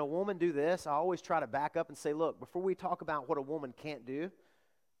 hey, can a woman do this? I always try to back up and say, look, before we talk about what a woman can't do,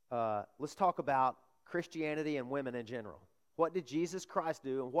 let's talk about Christianity and women in general. What did Jesus Christ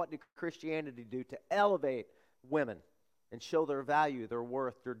do, and what did Christianity do to elevate women and show their value, their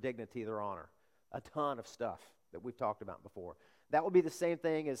worth, their dignity, their honor? A ton of stuff that we've talked about before. That would be the same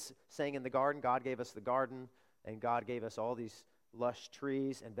thing as saying in the garden, God gave us the garden, and God gave us all these lush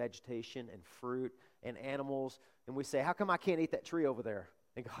trees and vegetation and fruit and animals. And we say, how come I can't eat that tree over there?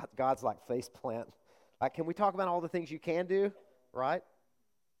 And God's like, face plant. Like, can we talk about all the things you can do? Right?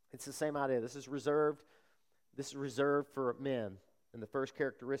 It's the same idea. This is reserved for men. And the first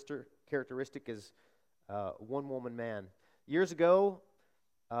characteristic is one-woman man. Years ago,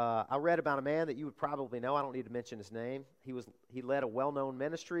 I read about a man that you would probably know. I don't need to mention his name. He led a well-known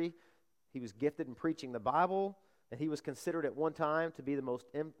ministry. He was gifted in preaching the Bible, and he was considered at one time to be one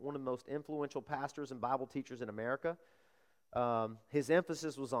of the most influential pastors and Bible teachers in America. His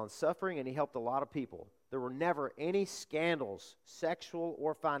emphasis was on suffering, and he helped a lot of people. There were never any scandals, sexual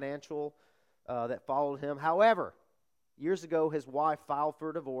or financial, that followed him. However, years ago, his wife filed for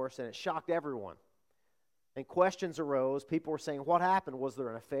a divorce, and it shocked everyone. And questions arose. People were saying, what happened? Was there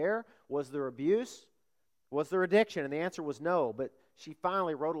an affair? Was there abuse? Was there addiction? And the answer was no. But she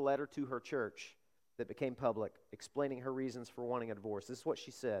finally wrote a letter to her church that became public, explaining her reasons for wanting a divorce. This is what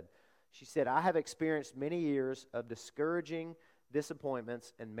she said. She said, I have experienced many years of discouraging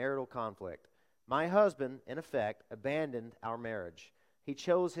disappointments and marital conflict. My husband, in effect, abandoned our marriage. He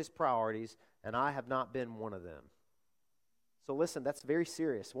chose his priorities, and I have not been one of them. So listen, that's very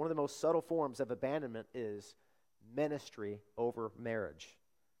serious. One of the most subtle forms of abandonment is ministry over marriage.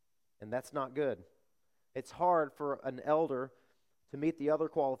 And that's not good. It's hard for an elder to meet the other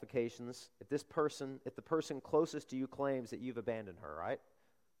qualifications if the person closest to you claims that you've abandoned her, right?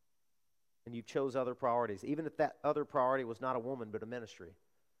 And you've chose other priorities, even if that other priority was not a woman but a ministry.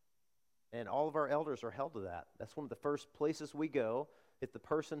 And all of our elders are held to that. That's one of the first places we go. If the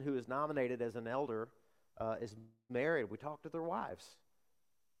person who is nominated as an elder is married, we talk to their wives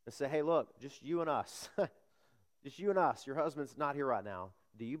and say, hey, look, just you and us. Just you and us. Your husband's not here right now.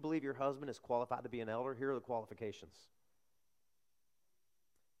 Do you believe your husband is qualified to be an elder? Here are the qualifications.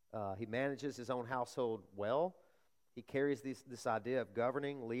 He manages his own household well. He carries this idea of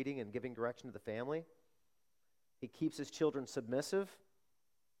governing, leading, and giving direction to the family. He keeps his children submissive.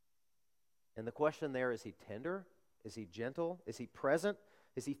 And the question there, is he tender? Is he gentle? Is he present?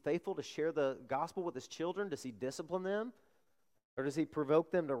 Is he faithful to share the gospel with his children? Does he discipline them? Or does he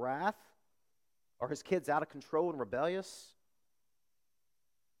provoke them to wrath? Are his kids out of control and rebellious?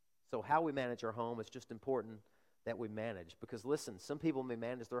 So how we manage our home is just important that we manage. Because listen, some people may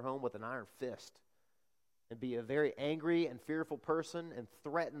manage their home with an iron fist and be a very angry and fearful person and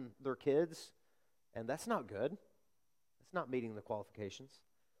threaten their kids. And that's not good. That's not meeting the qualifications.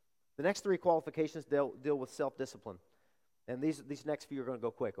 The next three qualifications deal with self-discipline. And these next few are going to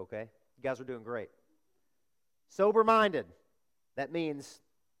go quick, okay? You guys are doing great. Sober-minded. That means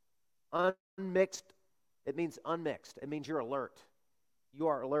unmixed. It means unmixed. It means you're alert. You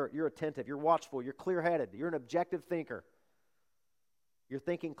are alert. You're attentive. You're watchful. You're clear-headed. You're an objective thinker. You're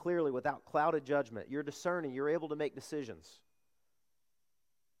thinking clearly without clouded judgment. You're discerning. You're able to make decisions.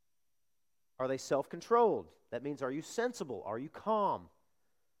 Are they self-controlled? That means, are you sensible? Are you calm?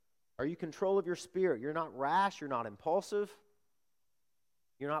 Are you in control of your spirit? You're not rash. You're not impulsive.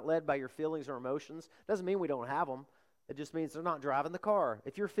 You're not led by your feelings or emotions. Doesn't mean we don't have them. It just means they're not driving the car.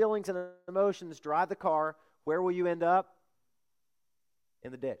 If your feelings and emotions drive the car, where will you end up?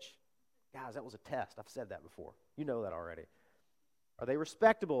 In the ditch. Guys, that was a test. I've said that before. You know that already. Are they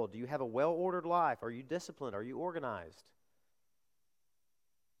respectable? Do you have a well-ordered life? Are you disciplined? Are you organized?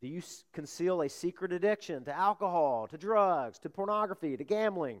 Do you conceal a secret addiction to alcohol, to drugs, to pornography, to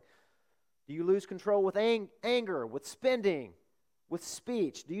gambling? Do you lose control with anger, with spending, with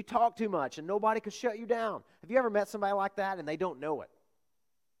speech? Do you talk too much and nobody can shut you down? Have you ever met somebody like that and they don't know it?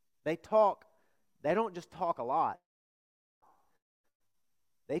 They don't just talk a lot.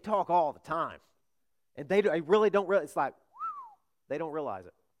 They talk all the time. And they really don't realize, it's like, they don't realize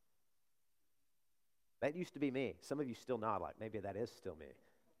it. That used to be me. Some of you still nod like, maybe that is still me.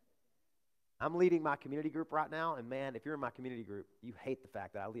 I'm leading my community group right now, and man, if you're in my community group, you hate the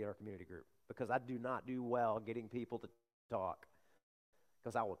fact that I lead our community group because I do not do well getting people to talk.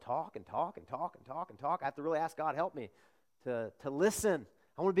 Because I will talk and talk and talk and talk and talk. I have to really ask God, help me to listen.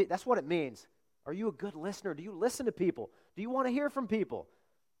 That's what it means. Are you a good listener? Do you listen to people? Do you want to hear from people?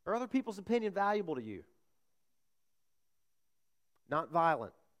 Are other people's opinion valuable to you? Not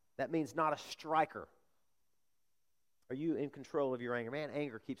violent. That means not a striker. Are you in control of your anger? Man,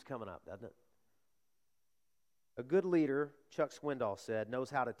 anger keeps coming up, doesn't it? A good leader, Chuck Swindoll said, knows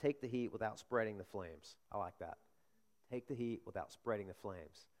how to take the heat without spreading the flames. I like that. Take the heat without spreading the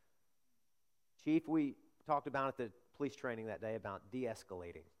flames. Chief, we talked about at the police training that day about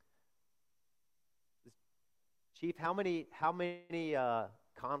de-escalating. Chief, how many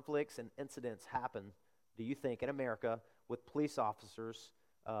conflicts and incidents happen, do you think, in America with police officers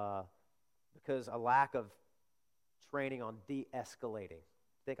because a lack of training on de-escalating?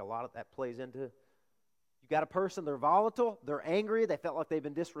 I think a lot of that plays into. You got a person, they're volatile, they're angry, they felt like they've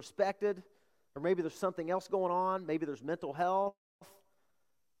been disrespected, or maybe there's something else going on, maybe there's mental health.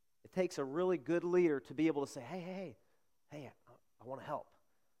 It takes a really good leader to be able to say, hey, I want to help.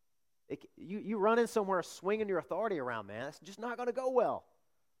 You run in somewhere swinging your authority around, man. It's just not going to go well.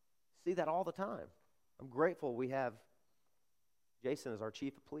 See that all the time. I'm grateful we have Jason as our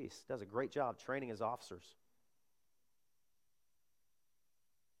chief of police. Does a great job training his officers.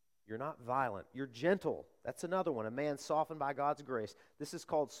 You're not violent. You're gentle. That's another one. A man softened by God's grace. This is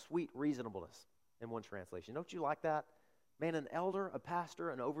called sweet reasonableness in one translation. Don't you like that? Man, an elder, a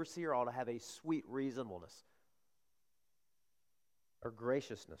pastor, an overseer ought to have a sweet reasonableness or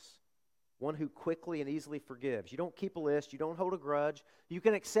graciousness. one who quickly and easily forgives. You don't keep a list. You don't hold a grudge. You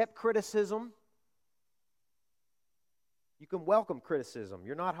can accept criticism. You can welcome criticism.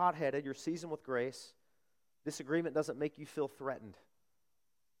 You're not hot-headed. You're seasoned with grace. Disagreement doesn't make you feel threatened.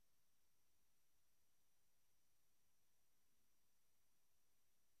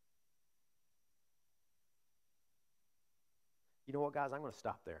 You know what, guys? I'm going to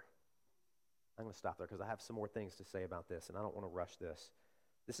stop there. I'm going to stop there because I have some more things to say about this, and I don't want to rush this.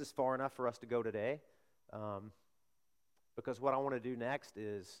 This is far enough for us to go today, because what I want to do next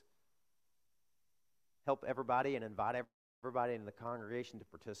is help everybody and invite everybody in the congregation to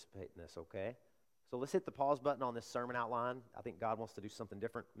participate in this, okay? So let's hit the pause button on this sermon outline. I think God wants to do something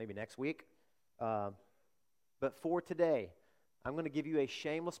different maybe next week. But for today, I'm going to give you a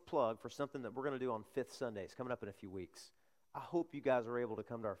shameless plug for something that we're going to do on Fifth Sundays coming up in a few weeks. I hope you guys are able to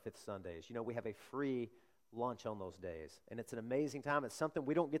come to our Fifth Sundays. You know, we have a free lunch on those days, and it's an amazing time. It's something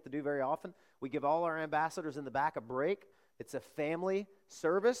we don't get to do very often. We give all our ambassadors in the back a break. It's a family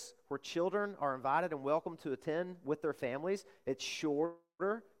service where children are invited and welcome to attend with their families. It's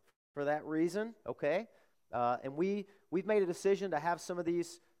shorter for that reason, okay? And we've made a decision to have some of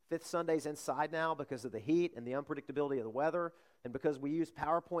these Fifth Sundays inside now because of the heat and the unpredictability of the weather, and because we use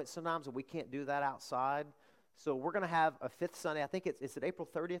PowerPoint sometimes and we can't do that outside. So we're going to have a Fifth Sunday. I think it's at April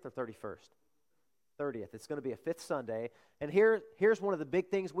 30th or 31st? 30th. It's going to be a Fifth Sunday. And here's one of the big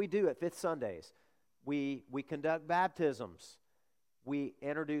things we do at Fifth Sundays. We conduct baptisms. We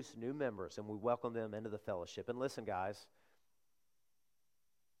introduce new members, and we welcome them into the fellowship. And listen, guys,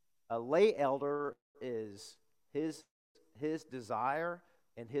 a lay elder is his desire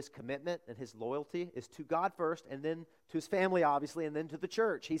and his commitment and his loyalty is to God first, and then to his family, obviously, and then to the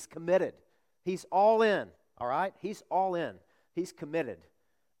church. He's committed. He's all in. All right? He's all in. He's committed.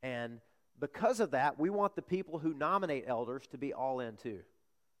 And because of that, we want the people who nominate elders to be all in too.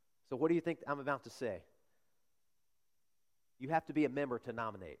 So what do you think I'm about to say? You have to be a member to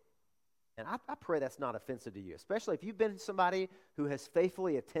nominate. And I pray that's not offensive to you, especially if you've been somebody who has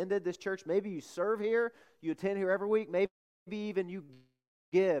faithfully attended this church. Maybe you serve here, you attend here every week, maybe even you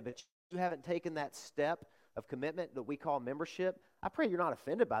give, but you haven't taken that step of commitment that we call membership. I pray you're not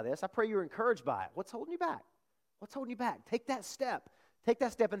offended by this. I pray you're encouraged by it. What's holding you back? What's holding you back? Take that step. Take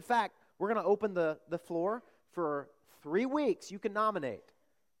that step. In fact, we're going to open the floor for 3 weeks. You can nominate.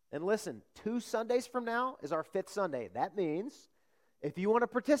 And listen, 2 Sundays from now is our Fifth Sunday. That means if you want to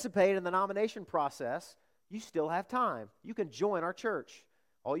participate in the nomination process, you still have time. You can join our church.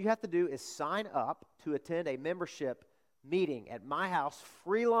 All you have to do is sign up to attend a membership meeting at my house,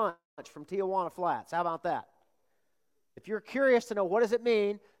 free lunch from Tijuana Flats. How about that? If you're curious to know what does it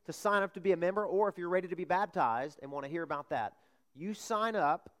mean to sign up to be a member, or if you're ready to be baptized and want to hear about that, you sign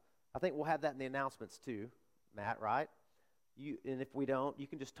up. I think we'll have that in the announcements too, Matt, right? And if we don't, you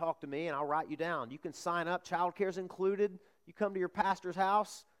can just talk to me and I'll write you down. You can sign up. Child care is included. You come to your pastor's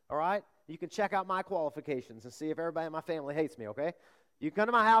house, all right? You can check out my qualifications and see if everybody in my family hates me, okay? You come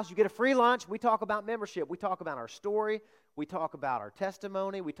to my house, you get a free lunch. We talk about membership. We talk about our story. We talk about our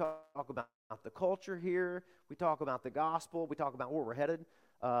testimony. We talk about the culture here. We talk about the gospel. We talk about where we're headed.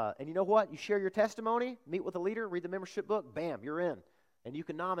 And you know what? You share your testimony, meet with a leader, read the membership book, bam, you're in. And you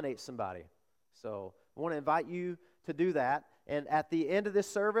can nominate somebody. So I want to invite you to do that. And at the end of this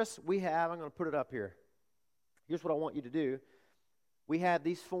service, I'm going to put it up here. Here's what I want you to do. We have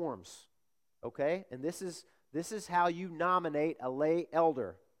these forms, okay? And this is how you nominate a lay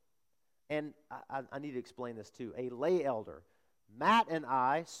elder. And I need to explain this too. A lay elder. Matt and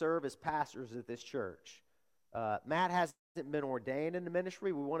I serve as pastors at this church. Matt hasn't been ordained in the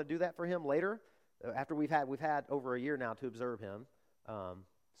ministry. We want to do that for him later. After we've had over a year now to observe him.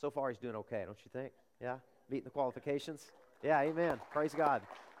 So far he's doing okay, don't you think? Yeah? Meeting the qualifications? Yeah, amen. Praise God.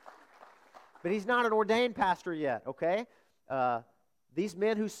 But he's not an ordained pastor yet, okay? These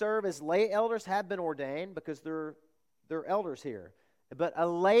men who serve as lay elders have been ordained because they're elders here. But a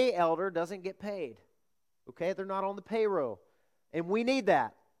lay elder doesn't get paid, okay? They're not on the payroll. And we need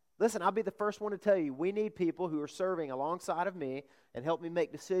that. Listen, I'll be the first one to tell you, we need people who are serving alongside of me and help me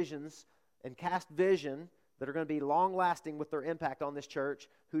make decisions and cast vision that are going to be long-lasting with their impact on this church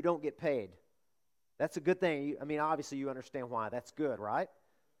who don't get paid. That's a good thing. I mean, obviously you understand why. That's good, right?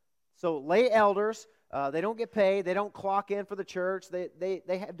 So lay elders, they don't get paid. They don't clock in for the church. They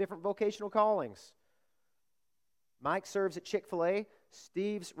have different vocational callings. Mike serves at Chick-fil-A.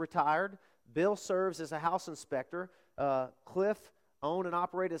 Steve's retired. Bill serves as a house inspector. Cliff owned and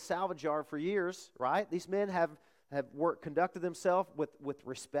operated a salvage yard for years, right? These men have conducted themselves with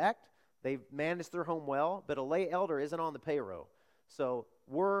respect. They've managed their home well, but a lay elder isn't on the payroll. So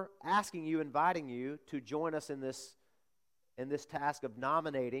we're asking you, inviting you to join us in this task of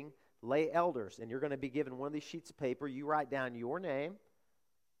nominating lay elders, and you're going to be given one of these sheets of paper. You write down your name,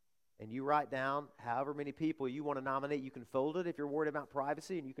 and you write down however many people you want to nominate. You can fold it if you're worried about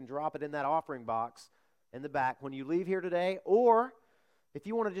privacy, and you can drop it in that offering box in the back when you leave here today. Or if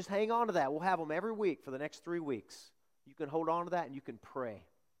you want to just hang on to that, we'll have them every week for the next 3 weeks. You can hold on to that, and you can pray,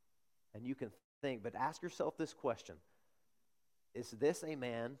 and you can think. But ask yourself this question. Is this a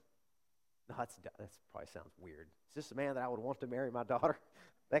man? No, that probably sounds weird. Is this a man that I would want to marry my daughter?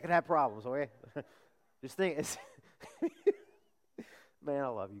 That could have problems, okay? Just think, man, I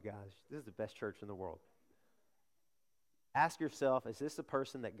love you guys. This is the best church in the world. Ask yourself, is this a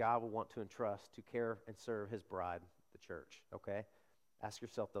person that God will want to entrust to care and serve his bride, the church, okay? Ask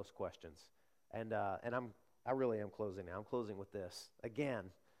yourself those questions. And I really am closing now. I'm closing with this. Again,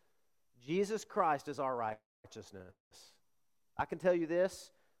 Jesus Christ is our righteousness. I can tell you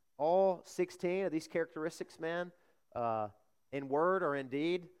this, all 16 of these characteristics, man, in word or in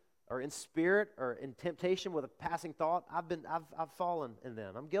deed or in spirit or in temptation with a passing thought, I've fallen in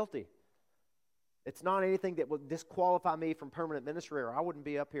them. I'm guilty. It's not anything that would disqualify me from permanent ministry, or I wouldn't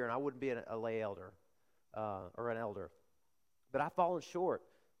be up here and I wouldn't be a lay elder or an elder. But I've fallen short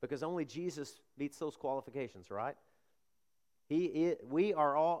because only Jesus meets those qualifications, right? We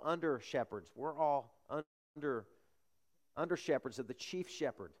are all under shepherds. We're all under shepherds of the chief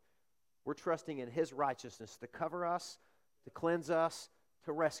shepherd. We're trusting in his righteousness to cover us, to cleanse us,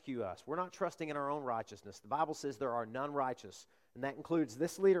 to rescue us. We're not trusting in our own righteousness. The Bible says there are none righteous, and that includes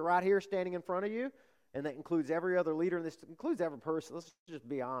this leader right here standing in front of you, and that includes every other leader, and this includes every person. Let's just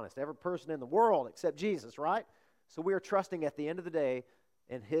be honest. Every person in the world except Jesus, right? So we are trusting at the end of the day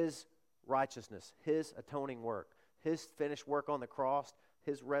in his righteousness, his atoning work, his finished work on the cross,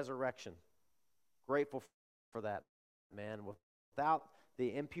 his resurrection. Grateful for that, man. Without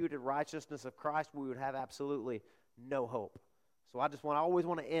the imputed righteousness of Christ, we would have absolutely no hope. So I always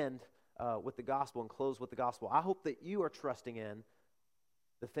want to end with the gospel and close with the gospel. I hope that you are trusting in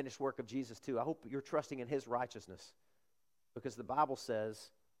the finished work of Jesus too. I hope you're trusting in his righteousness, because the Bible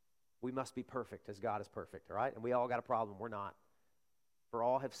says we must be perfect as God is perfect, all right? And we all got a problem. We're not. For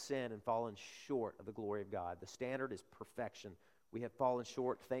all have sinned and fallen short of the glory of God. The standard is perfection. We have fallen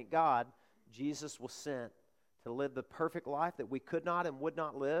short. Thank God Jesus was sent to live the perfect life that we could not and would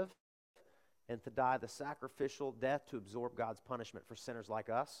not live, and to die the sacrificial death to absorb God's punishment for sinners like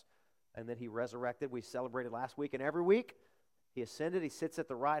us. And then he resurrected. We celebrated last week, and every week he ascended. He sits at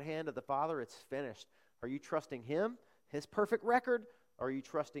the right hand of the Father. It's finished. Are you trusting him, his perfect record, or are you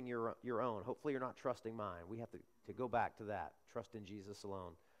trusting your own? Hopefully you're not trusting mine. We have to go back to that. Trust in Jesus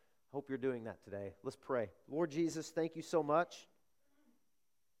alone. Hope you're doing that today. Let's pray. Lord Jesus, thank you so much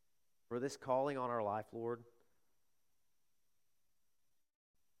for this calling on our life, Lord.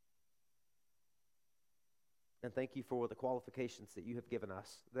 And thank you for the qualifications that you have given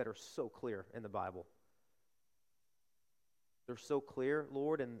us that are so clear in the Bible. They're so clear,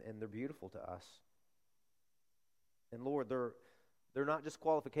 Lord, and they're beautiful to us. And Lord, they're not just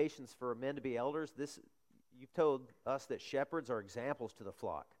qualifications for men to be elders. You've told us that shepherds are examples to the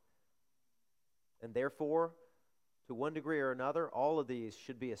flock. And therefore, to one degree or another, all of these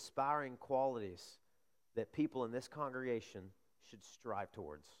should be aspiring qualities that people in this congregation should strive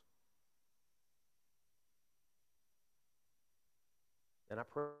towards. And I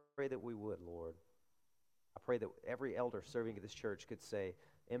pray that we would, Lord. I pray that every elder serving at this church could say,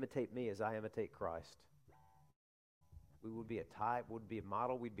 imitate me as I imitate Christ. We would be a type, would be a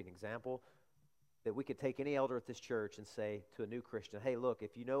model, we'd be an example, that we could take any elder at this church and say to a new Christian, hey, look,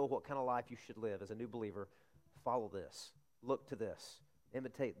 if you know what kind of life you should live as a new believer, follow this, look to this,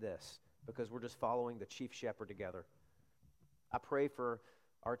 imitate this, because we're just following the chief shepherd together. I pray for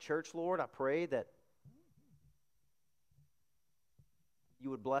our church, Lord. I pray that you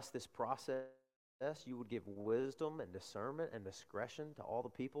would bless this process. You would give wisdom and discernment and discretion to all the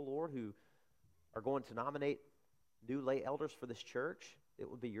people, Lord, who are going to nominate new lay elders for this church. It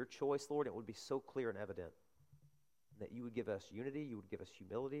would be your choice, Lord. It would be so clear and evident that you would give us unity. You would give us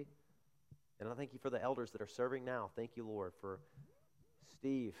humility. And I thank you for the elders that are serving now. Thank you, Lord, for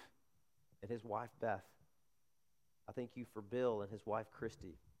Steve and his wife, Beth. I thank you for Bill and his wife,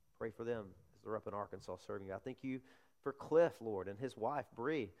 Christy. Pray for them as they're up in Arkansas serving you. I thank you for Cliff, Lord, and his wife,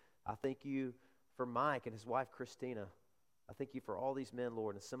 Bree. I thank you for Mike and his wife, Christina. I thank you for all these men,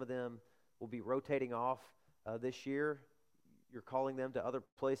 Lord, and some of them will be rotating off this year. You're calling them to other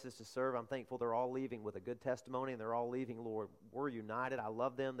places to serve. I'm thankful they're all leaving with a good testimony, and they're all leaving, Lord. We're united. I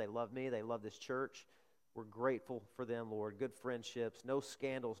love them. They love me. They love this church. We're grateful for them, Lord. Good friendships, no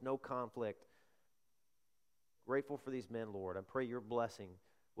scandals, no conflict. Grateful for these men, Lord. I pray your blessing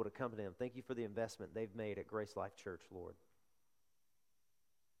would accompany them. Thank you for the investment they've made at GraceLife Church, Lord.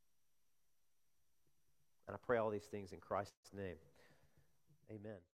 And I pray all these things in Christ's name. Amen.